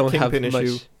 I think that don't have Kingpin much.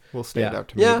 issue will stand out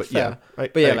to me. Yeah,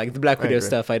 but fair. Like the Black Widow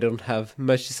stuff, I don't have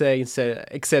much to say,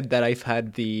 except that I've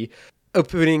had the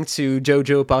opening to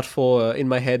JoJo Part 4 in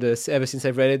my head ever since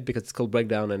I've read it, because it's called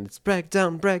Breakdown, and it's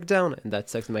breakdown, and that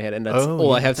sucks in my head, and that's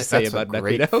all I have to say about Black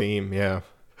Widow. Theme, yeah.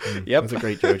 Yep. That's a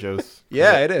great JoJo's.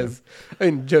 Yeah, it is. I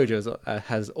mean, JoJo's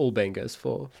has all bangers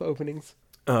for openings.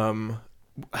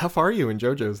 How far are you in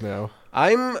JoJo's now?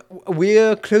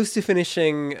 We're close to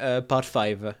finishing Part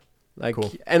 5.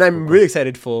 Cool. And I'm really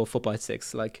excited for Part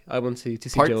 6. Like, I want to see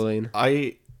Jolene.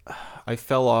 I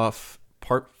fell off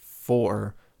Part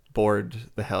 4, bored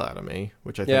the hell out of me,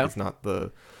 which I think is not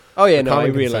the. Oh yeah, the no, I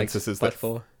common really like consensus is Part that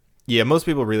 4. Yeah, most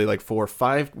people really like 4.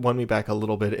 5 won me back a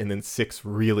little bit, and then 6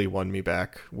 really won me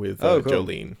back with cool.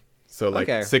 Jolene. So like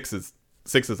Okay. 6 is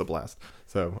a blast.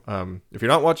 So if you're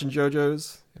not watching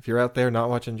JoJo's, if you're out there not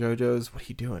watching JoJo's, what are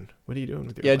you doing? What are you doing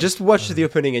with your life? Just watch the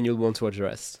opening and you'll want to watch the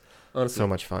rest. Honestly. So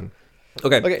much fun.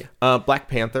 Okay. Okay. Black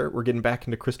Panther. We're getting back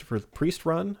into Christopher the Priest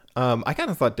run. I kind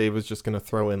of thought Dave was just gonna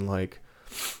throw in like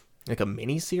a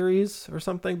mini series or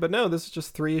something, but no, this is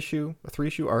just a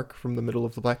 3-issue arc from the middle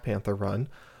of the Black Panther run,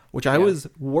 which I was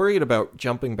worried about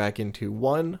jumping back into.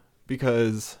 One,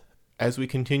 because as we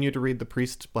continue to read the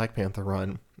Priest Black Panther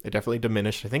run, it definitely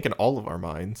diminished, I think, in all of our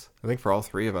minds. I think for all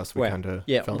three of us, we kind of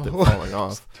felt it falling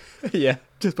off. Yeah,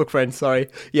 just book friends, sorry.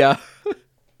 Yeah.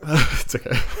 It's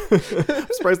okay. I'm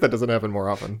surprised that doesn't happen more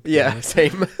often. Yeah,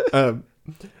 same.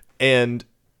 And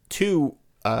 2,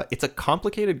 it's a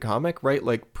complicated comic, right?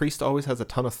 Like, Priest always has a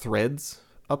ton of threads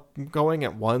up going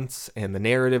at once, and the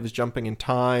narrative is jumping in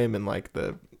time, and like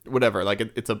the whatever, like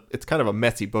it's kind of a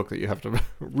messy book that you have to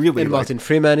really. And Martin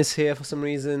Freeman is here for some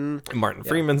reason. Martin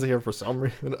Freeman's here for some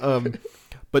reason.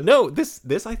 But no,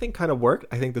 this I think kind of worked.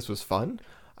 I think this was fun.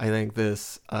 I think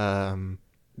this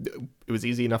it was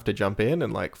easy enough to jump in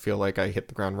and like feel like I hit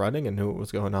the ground running and knew what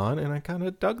was going on, and I kind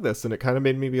of dug this, and it kind of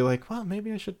made me be like, well,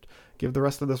 maybe I should give the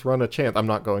rest of this run a chance. I'm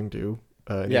not going to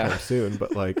anytime soon,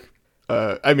 but like.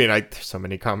 I mean, there's so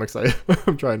many comics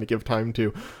I'm trying to give time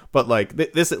to, but like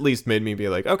this at least made me be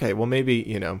like, okay, well maybe,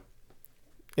 in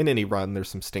any run there's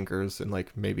some stinkers, and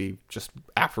like maybe just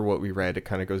after what we read it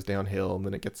kind of goes downhill and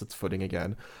then it gets its footing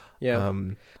again. Yeah.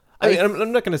 I mean,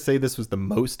 I'm not going to say this was the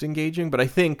most engaging, but I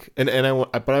think,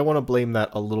 but I want to blame that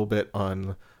a little bit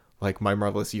on like My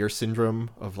Marvelous Year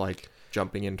syndrome of like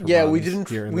jumping into runs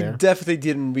here and there. Definitely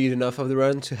didn't read enough of the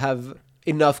run to have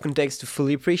enough context to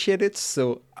fully appreciate it,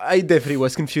 so I definitely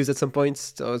was confused at some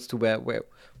points as to where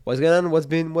what's going on, what's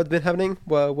been happening,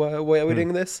 why are we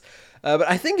doing this, but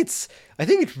I think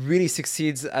it really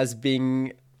succeeds at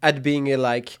being a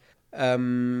like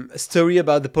a story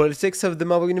about the politics of the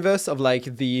Marvel universe, of like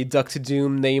the Doctor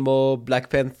Doom, Namor,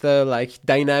 Black Panther like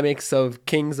dynamics of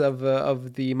kings of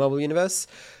the Marvel universe.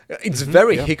 It's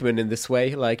very Hickman in this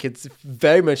way, like it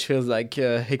very much feels like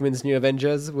Hickman's New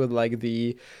Avengers, with like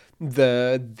the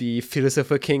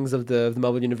philosopher kings of the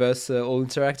Marvel universe all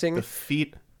interacting.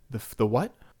 The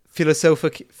what? Philosopher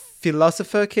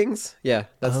kings? Yeah,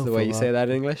 that's the way you say that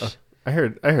in English. I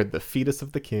heard the fetus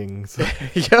of the kings.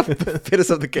 Yep, the fetus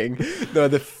of the king. No,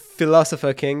 the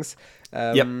philosopher kings.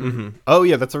 Yep. Mm-hmm. Oh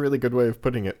yeah, that's a really good way of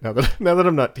putting it. Now that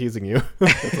I'm not teasing you.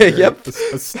 Yep.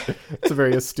 It's a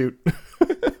very astute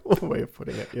way of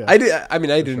putting it. Yeah. I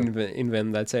didn't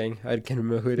invent that saying. I can't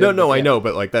remember who it is. No, I know,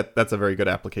 but like that's a very good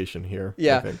application here.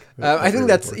 Yeah. I think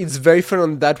it's very fun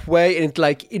on that way, and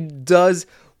it does.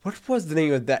 What was the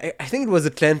name of that? I think it was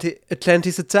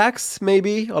Atlantis Attacks,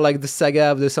 maybe, or like the saga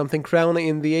of the something crown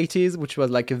in the 80s, which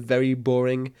was like a very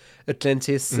boring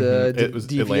Atlantis it was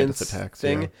deviance Atlantis Attacks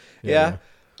thing. Yeah.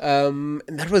 And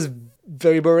that was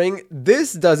very boring.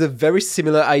 This does a very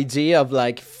similar idea of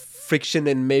like friction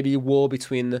and maybe war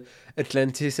between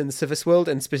Atlantis and the surface world,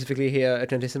 and specifically here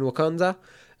Atlantis and Wakanda.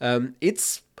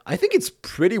 I think it's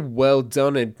pretty well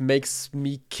done. It makes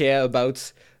me care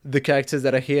about the characters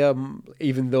that are here,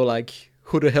 even though like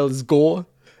who the hell is Gore?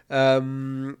 I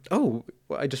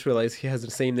just realized he has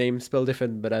the same name spelled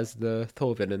different, but as the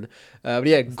Thor villain. But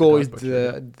yeah, Gore is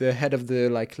the head of the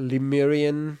like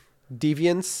Lemurian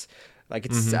deviants. Like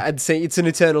I'd say it's an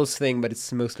Eternals thing, but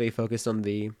it's mostly focused on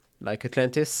the like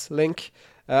Atlantis link.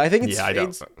 I think it's I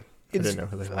it's didn't know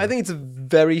who they were. I think it's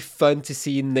very fun to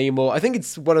see Namor. I think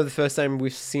it's one of the first time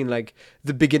we've seen like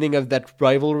the beginning of that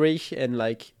rivalry and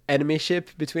like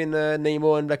enemyship between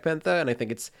Namor and Black Panther, and I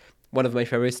think it's one of my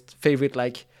favorite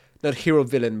like not hero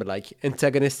villain but like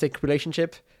antagonistic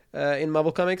relationship in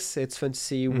Marvel Comics. It's fun to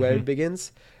see where it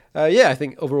begins. I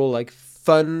think overall like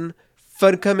fun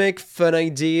comic, fun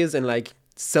ideas, and like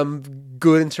some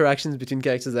good interactions between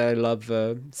characters that I love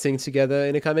seeing together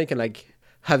in a comic and like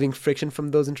having friction from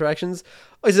those interactions.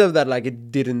 I just love that like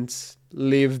it didn't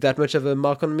leave that much of a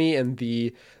mark on me, and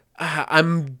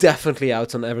I'm definitely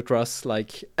out on Everett Ross.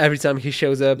 Like every time he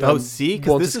shows up, see,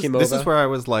 because this is where I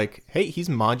was like, hey, he's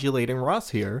modulating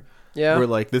Ross here. Yeah, we're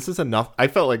like, this is enough. I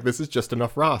felt like this is just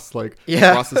enough Ross. Like,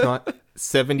 Ross is not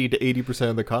 70 to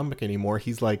 80% of the comic anymore.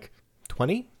 He's like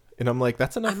 20. And I'm like,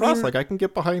 that's enough Ross. Like, I can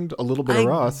get behind a little bit of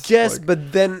Ross. Yes, like,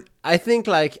 but then I think,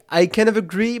 like, I kind of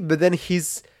agree, but then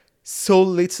he's so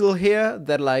little here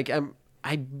that, like, I'm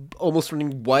almost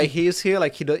wondering why he is here.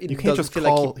 Like, it doesn't feel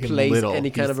like he plays little.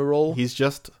 Any kind of a role. He's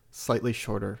just slightly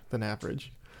shorter than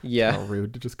average. Yeah. It's all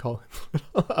rude to just call him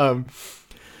little.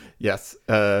 Yes.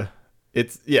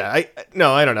 It's, yeah, I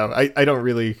don't know. I don't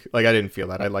really, like, I didn't feel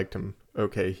that. I liked him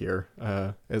okay here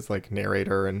as, like,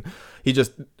 narrator, and he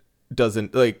just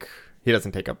doesn't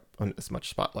take up as much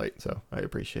spotlight, so I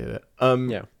appreciate it.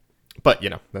 But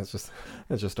that's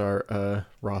just our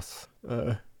Ross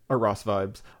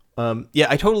vibes.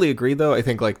 I totally agree though. I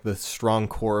think like the strong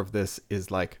core of this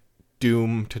is like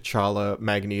Doom, T'Challa,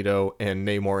 Magneto, and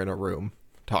Namor in a room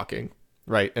talking,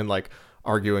 right, and like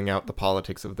arguing out the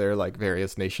politics of their like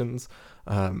various nations.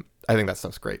 I think that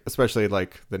stuff's great, especially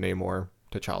like the Namor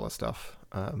T'Challa stuff.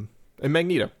 And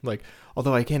Magneto, like,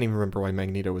 although I can't even remember why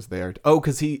Magneto was there. Oh,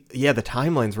 because the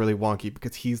timeline's really wonky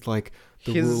because he's like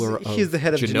ruler of he's the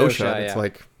head of Genosha. It's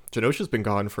like Genosha's been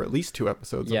gone for at least 2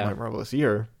 episodes of My Marvelous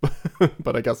Year,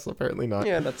 but I guess apparently not.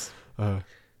 Yeah, that's how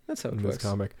it in works. This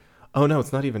comic. Oh no,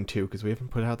 it's not even 2 because we haven't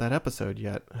put out that episode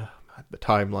yet. The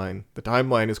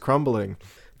timeline is crumbling.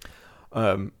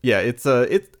 I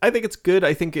think it's good.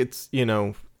 I think it's,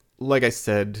 like I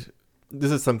said, this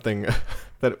is something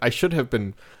that I should have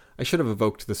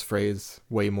evoked this phrase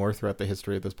way more throughout the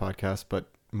history of this podcast, but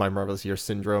My Marvelous Year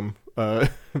syndrome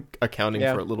accounting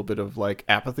for a little bit of like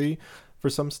apathy for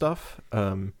some stuff,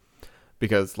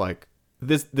 because like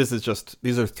these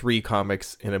are 3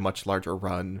 comics in a much larger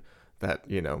run that,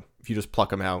 if you just pluck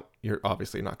them out, you're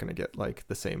obviously not going to get like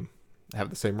have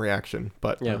the same reaction.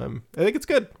 But I think it's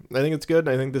good. I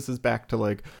think this is back to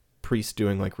like Priest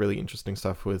doing like really interesting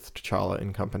stuff with T'Challa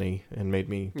and company, and made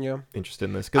me interested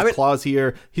in this because Claw's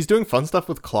here. He's doing fun stuff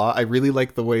with Claw. I really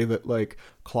like the way that like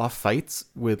Claw fights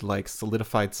with like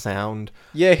solidified sound.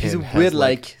 Yeah, he's a weird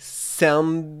like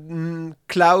sound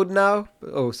cloud now.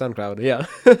 Oh, SoundCloud, yeah.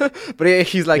 But yeah,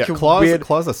 he's like Claw's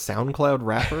a SoundCloud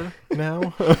rapper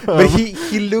now. But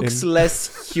he looks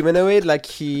less humanoid. Like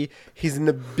he's in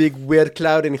a big weird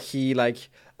cloud, and he like,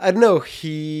 I don't know,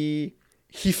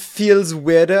 he feels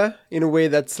weirder in a way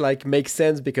that's like makes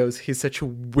sense because he's such a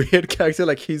weird character.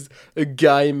 Like he's a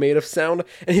guy made of sound,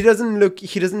 and he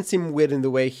doesn't seem weird in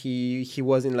the way he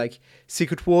was in like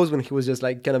Secret Wars, when he was just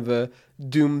like kind of a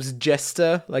Doom's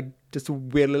jester, like just a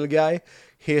weird little guy.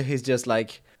 Here he's just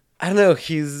like, I don't know,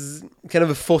 he's kind of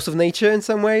a force of nature in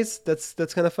some ways. That's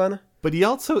kind of fun. But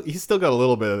he's still got a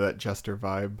little bit of that jester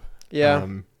vibe. Yeah.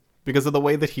 Because of the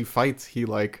way that he fights, he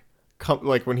like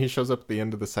when he shows up at the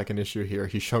end of the second issue here,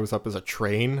 he shows up as a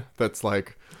train that's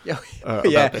like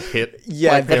about to hit.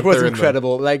 Yeah, that was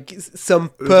incredible. Like some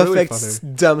perfect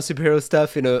really dumb superhero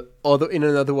stuff in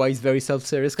an otherwise very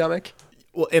self-serious comic.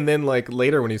 Well, and then like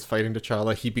later when he's fighting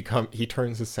T'Challa, he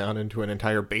turns his sound into an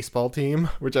entire baseball team,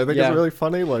 which I think is really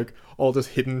funny. Like all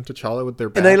just hidden T'Challa with their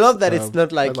bats. And I love that it's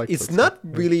not like it's not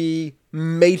really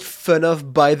made fun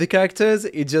of by the characters.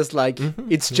 It's just like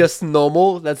it's just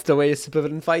normal. That's the way a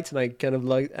supervillain fights, and I kind of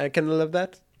love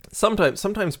that.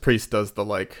 Sometimes Priest does the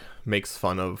like makes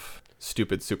fun of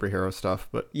stupid superhero stuff,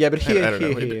 but yeah, but I don't know.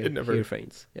 It never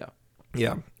refrains.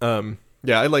 Yeah.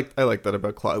 I like that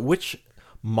about Claw. Which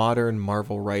modern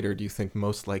Marvel writer do you think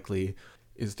most likely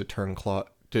is to turn Claw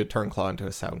into a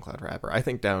SoundCloud rapper? I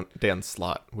think Dan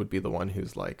Slott would be the one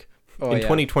who's like, in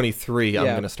 2023, I'm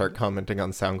going to start commenting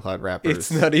on SoundCloud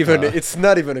rappers. It's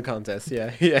not even a contest.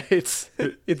 Yeah, it's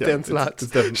Dan Slott.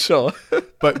 It's sure.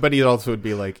 but he also would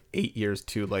be like 8 years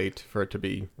too late for it to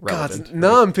be relevant. God,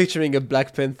 now I'm picturing a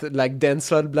Black Panther, like Dan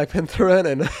Slott Black Panther run,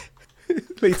 and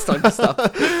it's time to stop.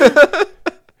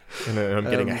 And I'm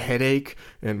getting a headache,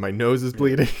 and my nose is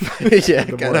bleeding. Yeah,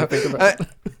 kind of.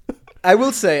 I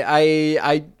will say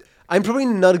I'm probably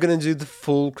not gonna do the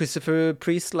full Christopher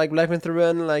Priest like Black Panther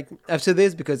run like after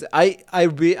this because I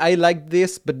like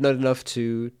this but not enough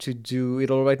to do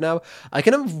it all right now. I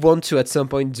kind of want to at some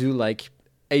point do like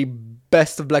a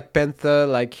best of Black Panther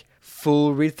like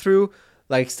full read through,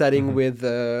 like starting with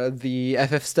the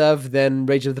FF stuff, then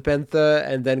Rage of the Panther,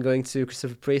 and then going to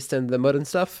Christopher Priest and the modern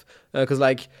stuff. Because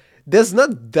like there's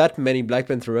not that many Black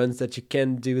Panther runs that you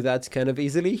can do that kind of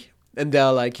easily, and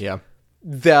they're like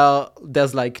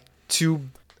there's like two.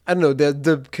 I don't know.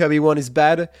 The Kirby one is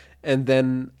bad, and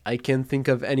then I can't think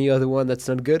of any other one that's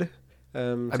not good.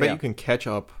 I bet you can catch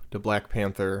up to Black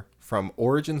Panther from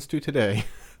Origins to today.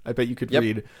 I bet you could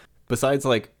read, besides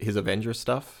like his Avengers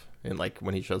stuff and like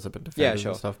when he shows up in Defenders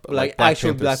and stuff, but like Black actual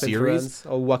Panther Black Panther series, runs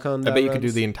or Wakanda. I bet you could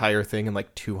do the entire thing in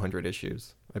like 200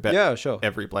 issues. I bet. Yeah, sure.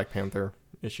 Every Black Panther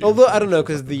issue. Although I don't know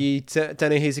because the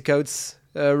Ta-Nehisi Coates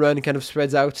run kind of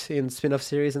spreads out in spin-off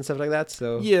series and stuff like that.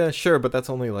 So yeah, sure, but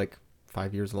that's only like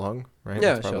 5 years long, right?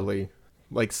 Yeah, it's probably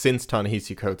like since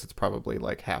Ta-Nehisi Coates, it's probably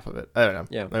like half of it. I don't know.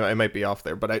 Yeah, I might be off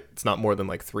there, but it's not more than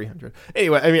like 300.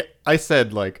 Anyway, I mean, I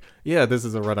said like, yeah, this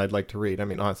is a run I'd like to read. I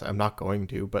mean, honestly, I'm not going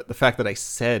to, but the fact that I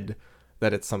said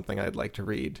that it's something I'd like to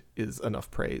read is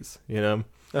enough praise. You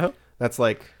know,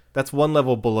 that's one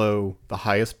level below the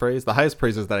highest praise. The highest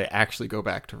praise is that I actually go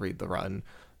back to read the run.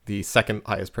 The second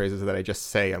highest praise is that I just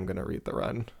say I'm going to read the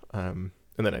run, and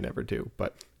then I never do.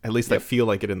 But at least I feel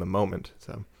like it in the moment.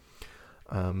 So,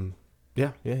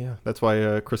 yeah. That's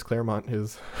why Chris Claremont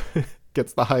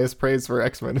gets the highest praise for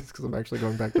X-Men, is because I'm actually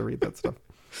going back to read that stuff.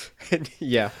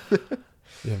 Yeah.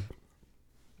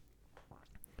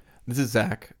 This is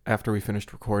Zach. After we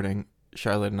finished recording,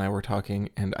 Charlotte and I were talking,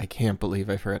 and I can't believe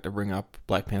I forgot to bring up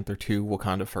Black Panther 2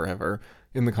 Wakanda Forever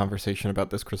in the conversation about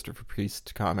this Christopher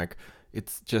Priest comic.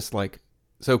 It's just like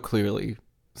so clearly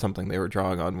something they were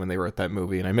drawing on when they wrote that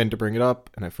movie, and I meant to bring it up,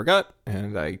 and I forgot,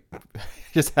 and I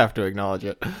just have to acknowledge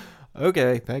it.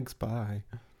 Okay, thanks, bye.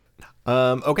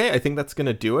 Okay, I think that's going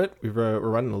to do it. We're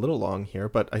running a little long here,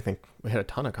 but I think we had a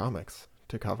ton of comics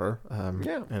to cover. And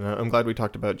I'm glad we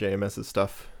talked about JMS's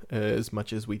stuff as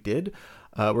much as we did.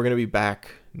 We're going to be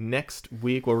back next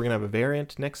week. Well, we're going to have a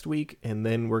variant next week, and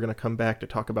then we're going to come back to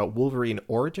talk about Wolverine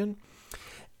Origin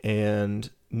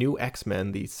and New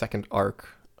X-Men, the second arc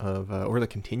of, or the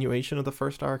continuation of the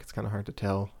first arc. It's kind of hard to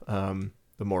tell.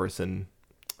 The Morrison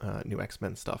New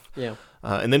X-Men stuff. Yeah.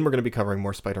 And then we're going to be covering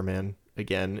more Spider-Man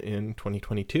again in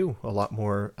 2022. A lot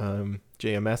more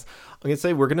JMS. I'm going to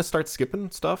say we're going to start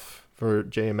skipping stuff for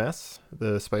JMS,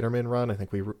 the Spider-Man run. I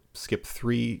think we skipped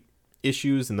 3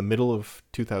 issues in the middle of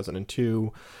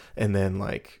 2002. And then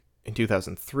like in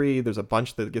 2003, there's a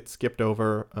bunch that gets skipped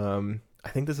over. I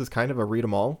think this is kind of a read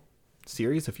 'em all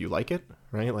series if you like it,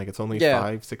 right? Like it's only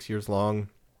 5-6 years long.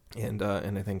 And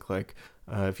I think like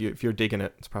if you're digging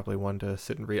it, it's probably one to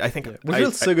sit and read. I think we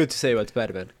feel so good to say about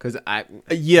Spider-Man because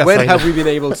when have we been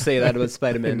able to say that about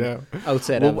Spider-Man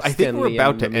outside of I think we're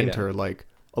about to enter like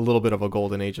a little bit of a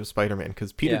golden age of Spider-Man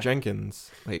because Paul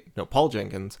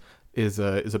Jenkins is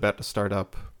about to start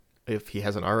up, if he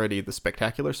hasn't already, the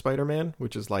Spectacular Spider-Man,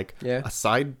 which is like a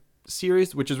side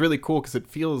series, which is really cool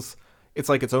because it's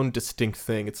like its own distinct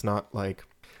thing. It's not like,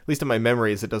 at least in my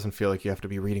memories, it doesn't feel like you have to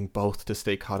be reading both to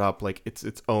stay caught up. Like it's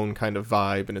its own kind of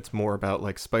vibe, and it's more about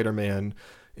like Spider-Man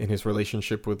in his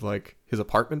relationship with like his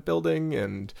apartment building,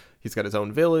 and he's got his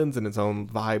own villains and his own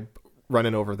vibe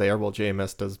running over there, while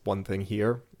JMS does one thing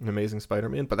here, an Amazing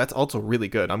Spider-Man. But that's also really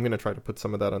good. I'm going to try to put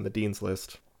some of that on the Dean's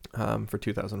list for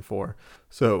 2004.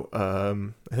 So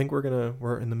I think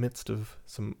we're in the midst of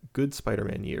some good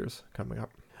Spider-Man years coming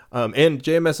up. And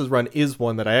JMS's run is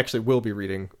one that I actually will be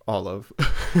reading all of.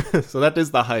 So that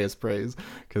is the highest praise,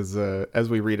 because as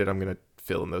we read it, I'm going to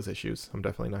fill in those issues. I'm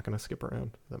definitely not going to skip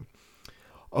around them.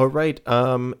 All right.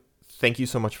 Thank you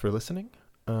so much for listening.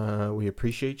 We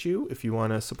appreciate you. If you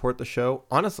want to support the show,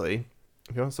 honestly,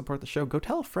 if you want to support the show, go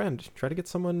tell a friend. Try to get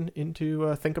someone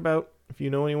into think about, if you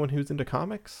know anyone who's into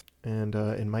comics and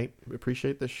might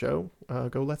appreciate this show,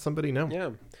 go let somebody know. Yeah,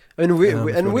 I mean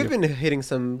we've been hitting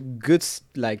some good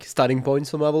like starting points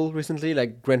for Marvel recently,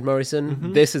 like Grant Morrison.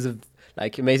 Mm-hmm. This is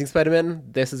like Amazing Spider-Man.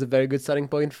 This is a very good starting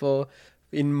point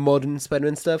in modern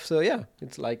Spider-Man stuff. So yeah,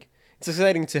 it's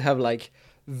exciting to have like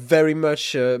very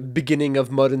much beginning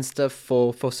of modern stuff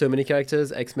for so many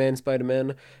characters. X-Men,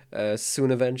 Spider-Man,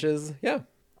 soon Avengers. Yeah.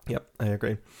 Yep, I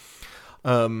agree.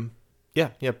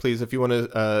 Yeah, please, if you want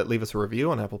to leave us a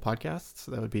review on Apple Podcasts,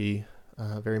 that would be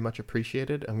very much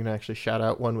appreciated. I'm going to actually shout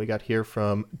out one we got here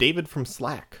from David from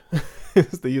Slack.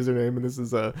 Is the username, and this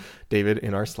is David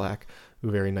in our Slack,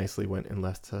 who very nicely went and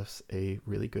left us a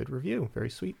really good review. Very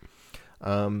sweet.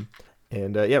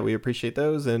 And yeah, we appreciate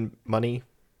those, and money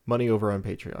over on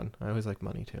Patreon. I always like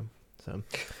money too. So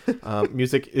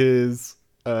music is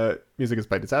by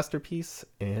Disasterpiece,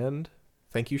 and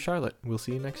thank you, Charlotte. We'll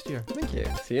see you next year. Thank you.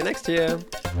 See you next year.